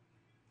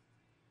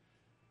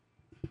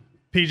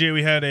 PJ,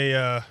 we had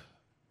a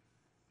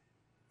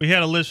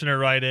listener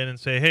write in and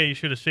say, hey, you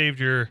should have saved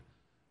your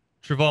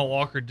Travon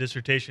Walker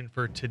dissertation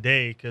for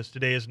today because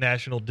today is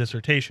National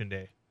Dissertation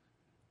Day.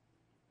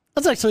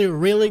 That's actually a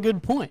really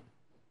good point.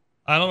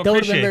 I don't that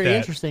appreciate that. Would have been very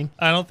interesting.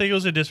 I don't think it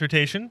was a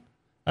dissertation.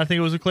 I think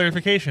it was a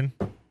clarification.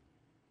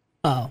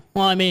 Oh,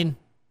 well,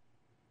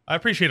 I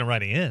appreciate him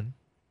writing in.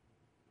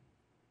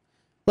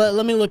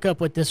 Let me look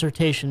up what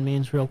dissertation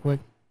means real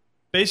quick.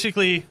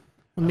 Basically,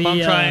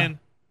 if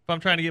I'm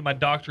trying to get my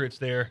doctorates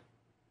there,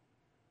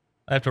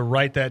 I have to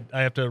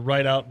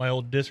write out my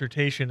old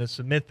dissertation and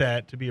submit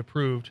that to be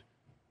approved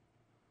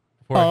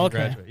before I can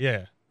graduate.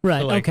 Yeah.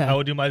 Right. So okay. I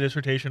would do my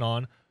dissertation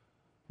on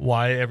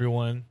why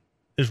everyone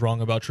is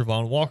wrong about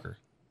Travon Walker.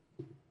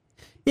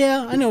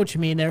 Yeah, I know what you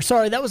mean there.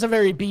 Sorry, that was a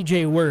very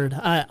BJ word.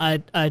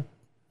 I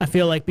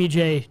feel like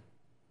BJ.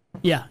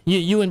 Yeah,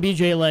 you and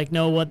BJ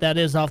know what that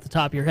is off the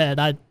top of your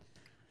head.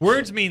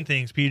 Words mean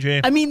things,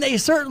 PJ. They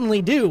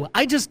certainly do.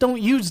 I just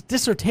don't use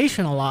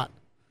dissertation a lot.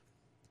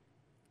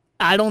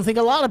 I don't think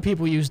a lot of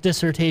people use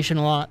dissertation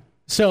a lot.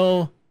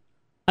 So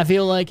I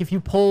feel like if you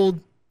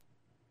polled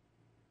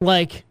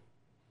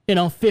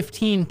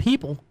 15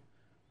 people,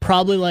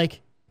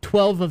 probably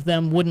 12 of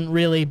them wouldn't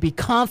really be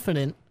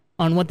confident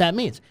on what that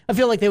means. I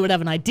feel like they would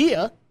have an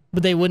idea,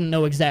 but they wouldn't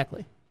know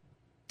exactly.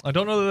 I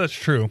don't know that that's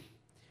true.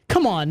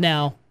 Come on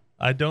now.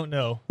 I don't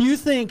know. You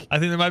think? I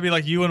think there might be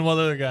you and one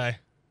other guy.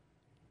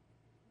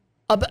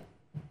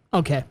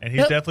 Okay. And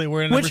he's definitely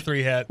wearing a number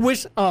 3 hat.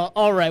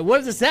 All right.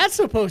 What is that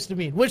supposed to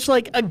mean? Which,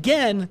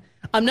 again,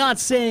 I'm not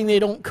saying they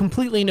don't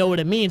completely know what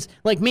it means.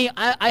 Like me,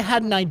 I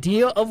had an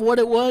idea of what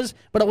it was,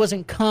 but I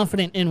wasn't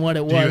confident in what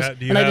it was. I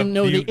didn't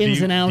know the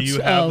ins and outs. Do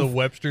you have the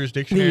Webster's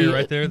Dictionary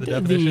right there, the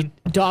definition?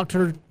 The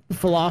doctor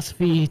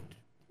philosophy,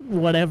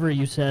 whatever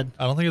you said.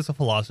 I don't think it's a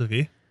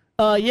philosophy.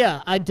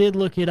 Yeah, I did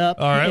look it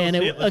up. All right,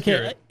 let's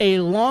hear it.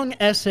 A long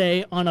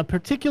essay on a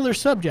particular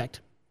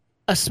subject.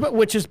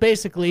 Which is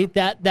basically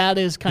that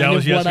is kind of what I meant. That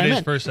was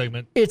yesterday's first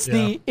segment. It's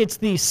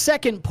the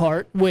second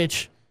part,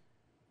 which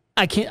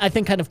I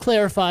think kind of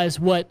clarifies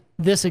what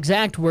this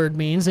exact word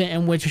means,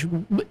 and which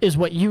is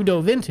what you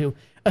dove into,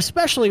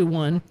 especially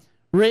one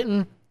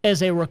written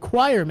as a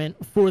requirement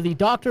for the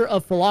Doctor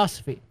of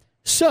Philosophy.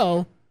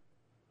 So,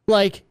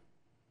 I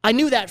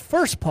knew that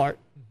first part.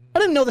 I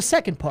didn't know the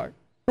second part,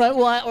 right?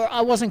 Well,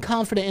 I wasn't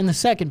confident in the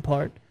second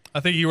part.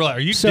 I think you were are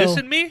you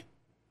dissing me?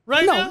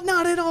 Right now? No,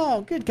 not at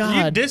all. Good God.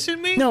 Are you dissing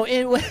me? No,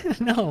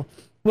 no.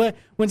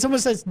 When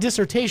someone says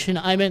dissertation,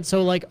 I meant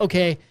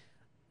okay,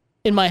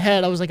 in my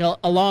head, I was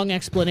a long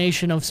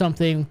explanation of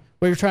something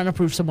where you're trying to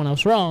prove someone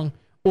else wrong,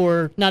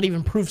 or not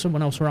even prove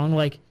someone else wrong,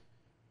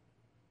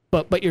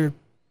 but you're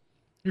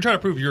trying to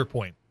prove your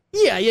point.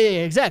 Yeah,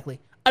 exactly.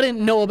 I didn't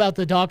know about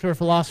the Doctor of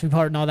Philosophy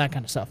part and all that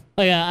kind of stuff.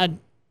 That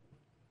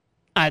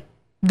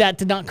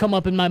did not come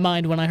up in my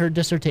mind when I heard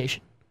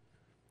dissertation.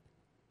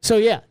 So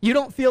yeah, you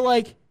don't feel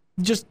like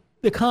just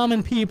the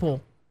common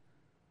people.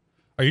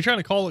 Are you trying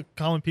to call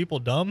common people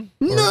dumb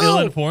or no.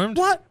 ill-informed?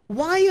 What?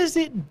 Why is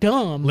it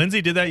dumb?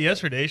 Lindsay did that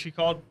yesterday. She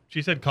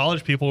said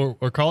college people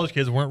or college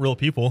kids weren't real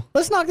people.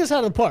 Let's knock this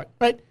out of the park,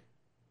 right?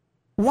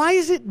 Why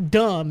is it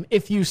dumb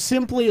if you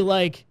simply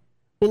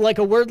with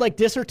a word like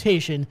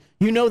dissertation,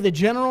 the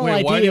general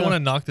idea. Why do you want to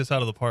knock this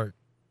out of the park?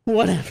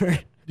 Whatever.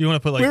 You want to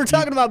put like We were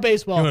talking about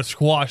baseball. You want to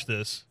squash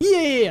this?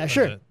 Yeah,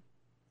 sure. Okay.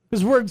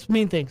 Because words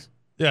mean things.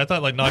 Yeah, I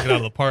thought like knocking out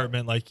of the park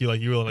meant like you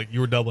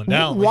were doubling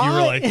down. Like, you were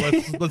Why?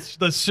 like,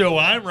 let's show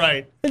I'm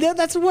right.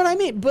 That's what I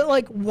mean. But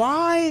like,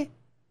 why?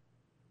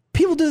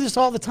 People do this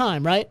all the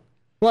time, right?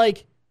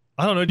 Like,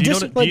 I don't know. Do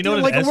you know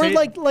what like an a word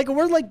essay? like a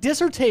word like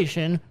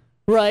dissertation,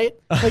 right?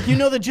 Like you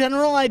know the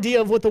general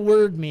idea of what the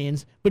word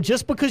means, but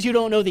just because you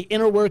don't know the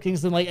inner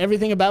workings and like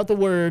everything about the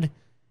word,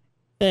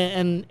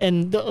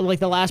 like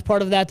the last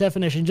part of that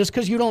definition, just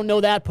because you don't know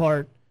that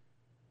part,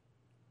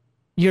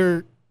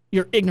 you're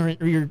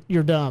ignorant or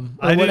you're dumb.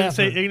 Or I whatever. didn't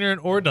say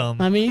ignorant or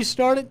dumb. I mean, you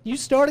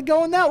started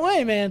going that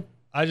way, man.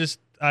 I just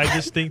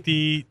think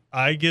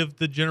I give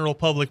the general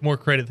public more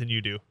credit than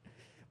you do.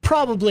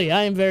 Probably.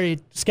 I am very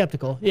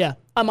skeptical. Yeah.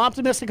 I'm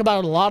optimistic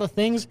about a lot of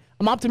things.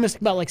 I'm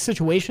optimistic about like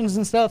situations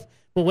and stuff.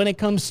 But when it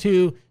comes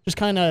to just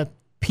kind of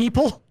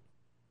people,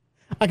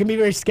 I can be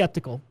very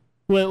skeptical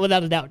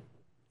without a doubt.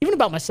 Even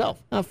about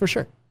myself, for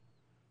sure.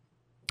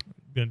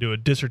 You're going to do a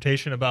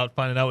dissertation about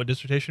finding out what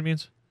dissertation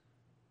means?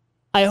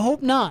 I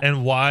hope not.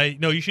 And why?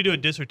 No, you should do a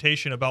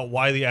dissertation about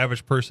why the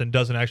average person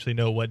doesn't actually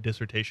know what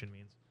dissertation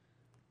means.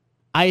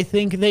 I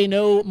think they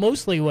know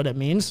mostly what it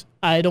means.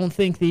 I don't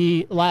think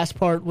the last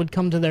part would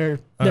come to their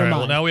All right, mind.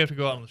 well, now we have to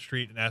go out on the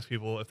street and ask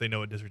people if they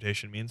know what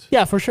dissertation means.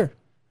 Yeah, for sure.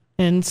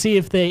 And see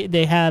if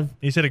they have.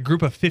 You said a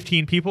group of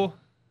 15 people?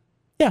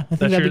 Yeah, I think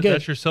that'd be good.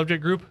 That's your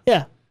subject group?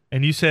 Yeah.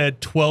 And you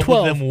said 12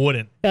 of them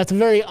wouldn't. That's a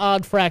very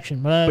odd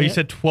fraction. But you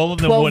said 12 of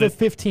them 12 wouldn't. of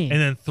 15.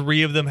 And then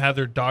 3 of them have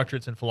their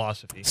doctorates in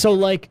philosophy. So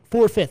like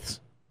 4/5.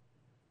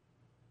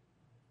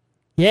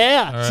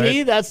 Yeah, All see,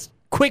 right. that's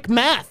quick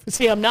math.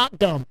 See, I'm not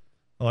dumb.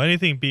 Well,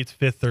 anything beats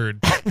fifth,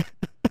 third.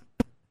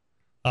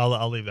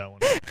 I'll leave that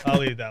one. I'll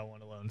leave that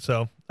one alone.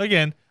 So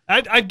again,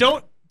 I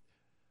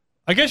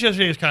guess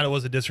yesterday kind of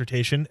was a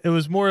dissertation. It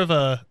was more of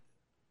a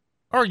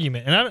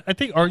argument, and I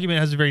think argument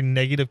has a very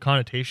negative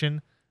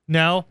connotation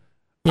now.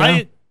 Yeah.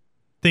 I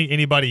think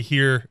anybody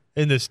here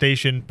in this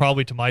station,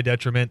 probably to my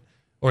detriment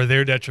or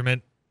their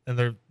detriment,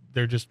 and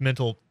their just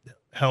mental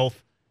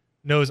health,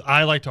 knows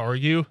I like to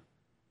argue.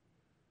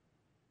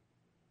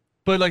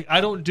 But like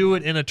I don't do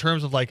it in a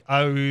terms of like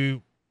I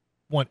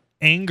want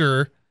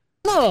anger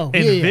and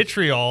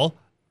vitriol.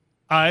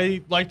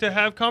 I like to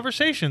have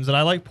conversations and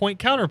I like point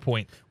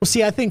counterpoint. Well,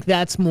 see, I think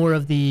that's more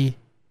of the.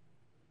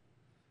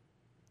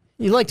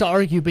 You like to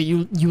argue, but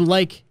you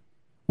like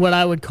what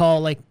I would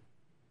call like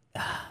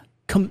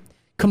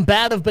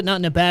combative, but not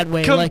in a bad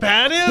way.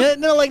 Combative? Like,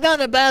 no, like not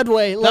in a bad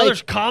way. Now like,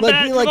 there's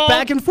combat like involved?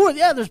 back and forth.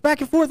 Yeah, there's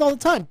back and forth all the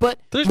time. But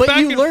There's but back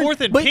you and learn,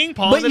 forth in but, ping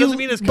pong. But That doesn't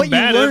mean it's But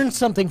combative. you learn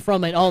something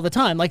from it all the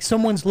time. Like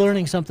someone's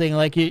learning something.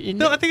 Like you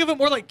No, I think of it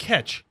more like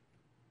catch.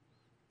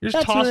 You're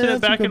just That's tossing that's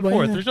it back a good and way,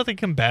 forth. yeah. There's nothing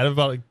combative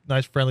about a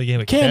nice friendly game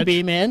of can catch.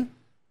 be, man.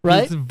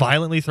 Right? Just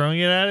violently throwing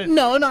it at it.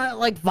 No, not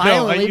like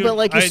violently, but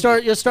like you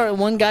start.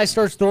 One guy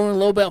starts throwing a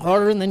little bit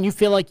harder, and then you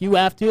feel like you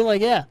have to.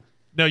 Like, yeah.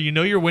 No, you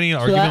know you're winning an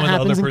So argument that when the other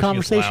happens in person gets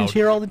conversations loud.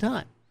 here all the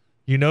time.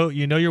 You know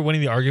you're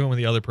winning the argument when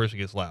the other person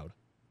gets loud.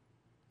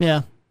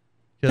 Yeah.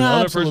 Because No, the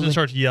other absolutely. person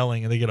starts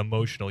yelling and they get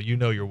emotional. You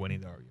know you're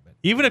winning the argument,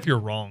 even if you're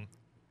wrong.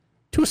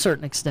 To a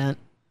certain extent.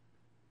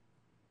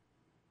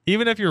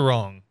 Even if you're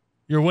wrong,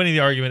 you're winning the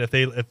argument.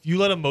 If you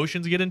let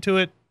emotions get into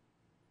it,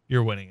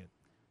 you're winning it.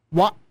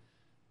 What?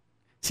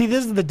 See,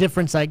 this is the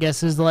difference, I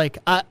guess, is like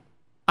I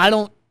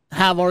don't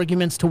have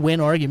arguments to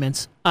win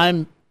arguments.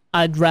 I'd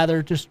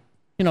rather just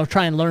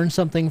try and learn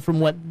something from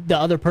what the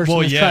other person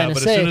is trying to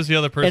but say. as soon as the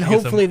other person and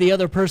gets hopefully the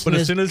other person but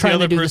as is soon as the trying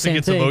other to do the person same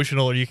gets thing.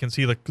 emotional, or you can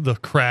see the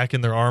crack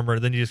in their armor,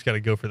 then you just got to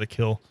go for the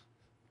kill.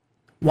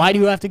 Why do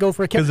you have to go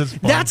for a kill? 'Cause it's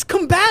fun. That's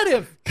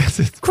combative. 'Cause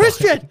it's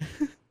Christian,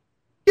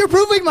 you're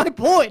proving my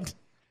point.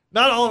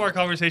 Not all of our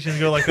conversations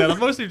go like that. I'm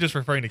mostly just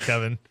referring to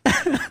Kevin.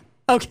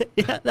 Okay,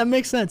 yeah, that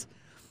makes sense.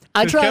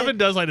 I Because try. Kevin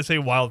does like to say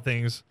wild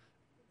things,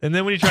 and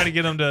then when you try to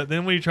get him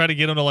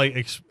to,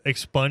 like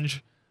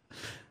expunge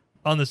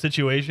on the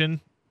situation,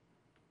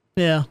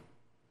 Yeah,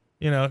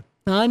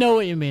 I know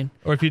what you mean.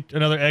 or if you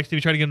if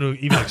you try to get him to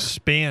even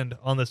expand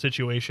on the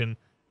situation,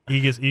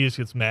 he just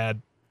gets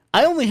mad.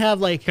 I only have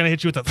like Kind of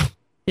hit you with the.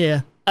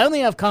 Yeah, I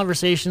only have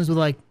conversations with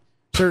like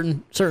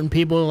certain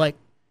people, like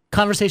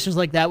conversations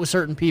like that with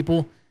certain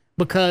people,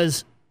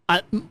 because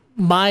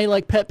my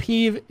like pet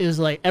peeve is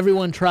like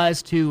everyone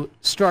tries to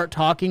start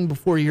talking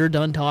before you're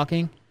done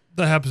talking.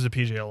 That happens to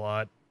PJ a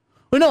lot.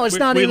 Well, no, it's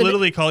not we even.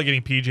 literally call it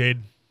getting PJ'd.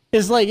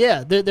 It's like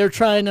they're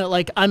trying to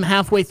like I'm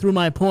halfway through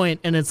my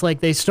point, and it's like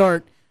they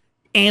start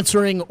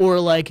answering or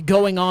like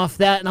going off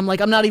that, and I'm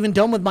like I'm not even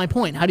done with my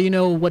point. How do you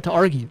know what to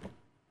argue?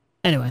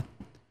 Anyway.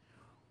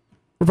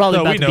 We're probably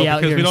No, about we to know be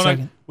out because here in a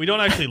second. we don't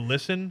actually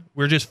listen.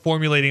 We're just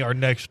formulating our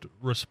next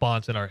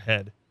response in our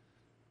head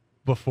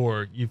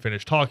before you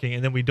finish talking,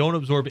 and then we don't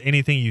absorb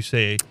anything you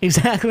say,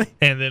 Exactly.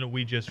 and then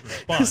we just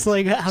respond. It's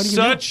like, how do you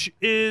know? Such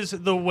is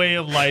the way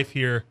of life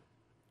here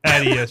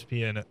at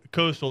ESPN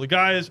Coastal. The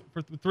guys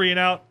for 3 and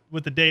Out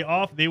with the day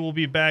off, they will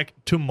be back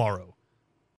tomorrow.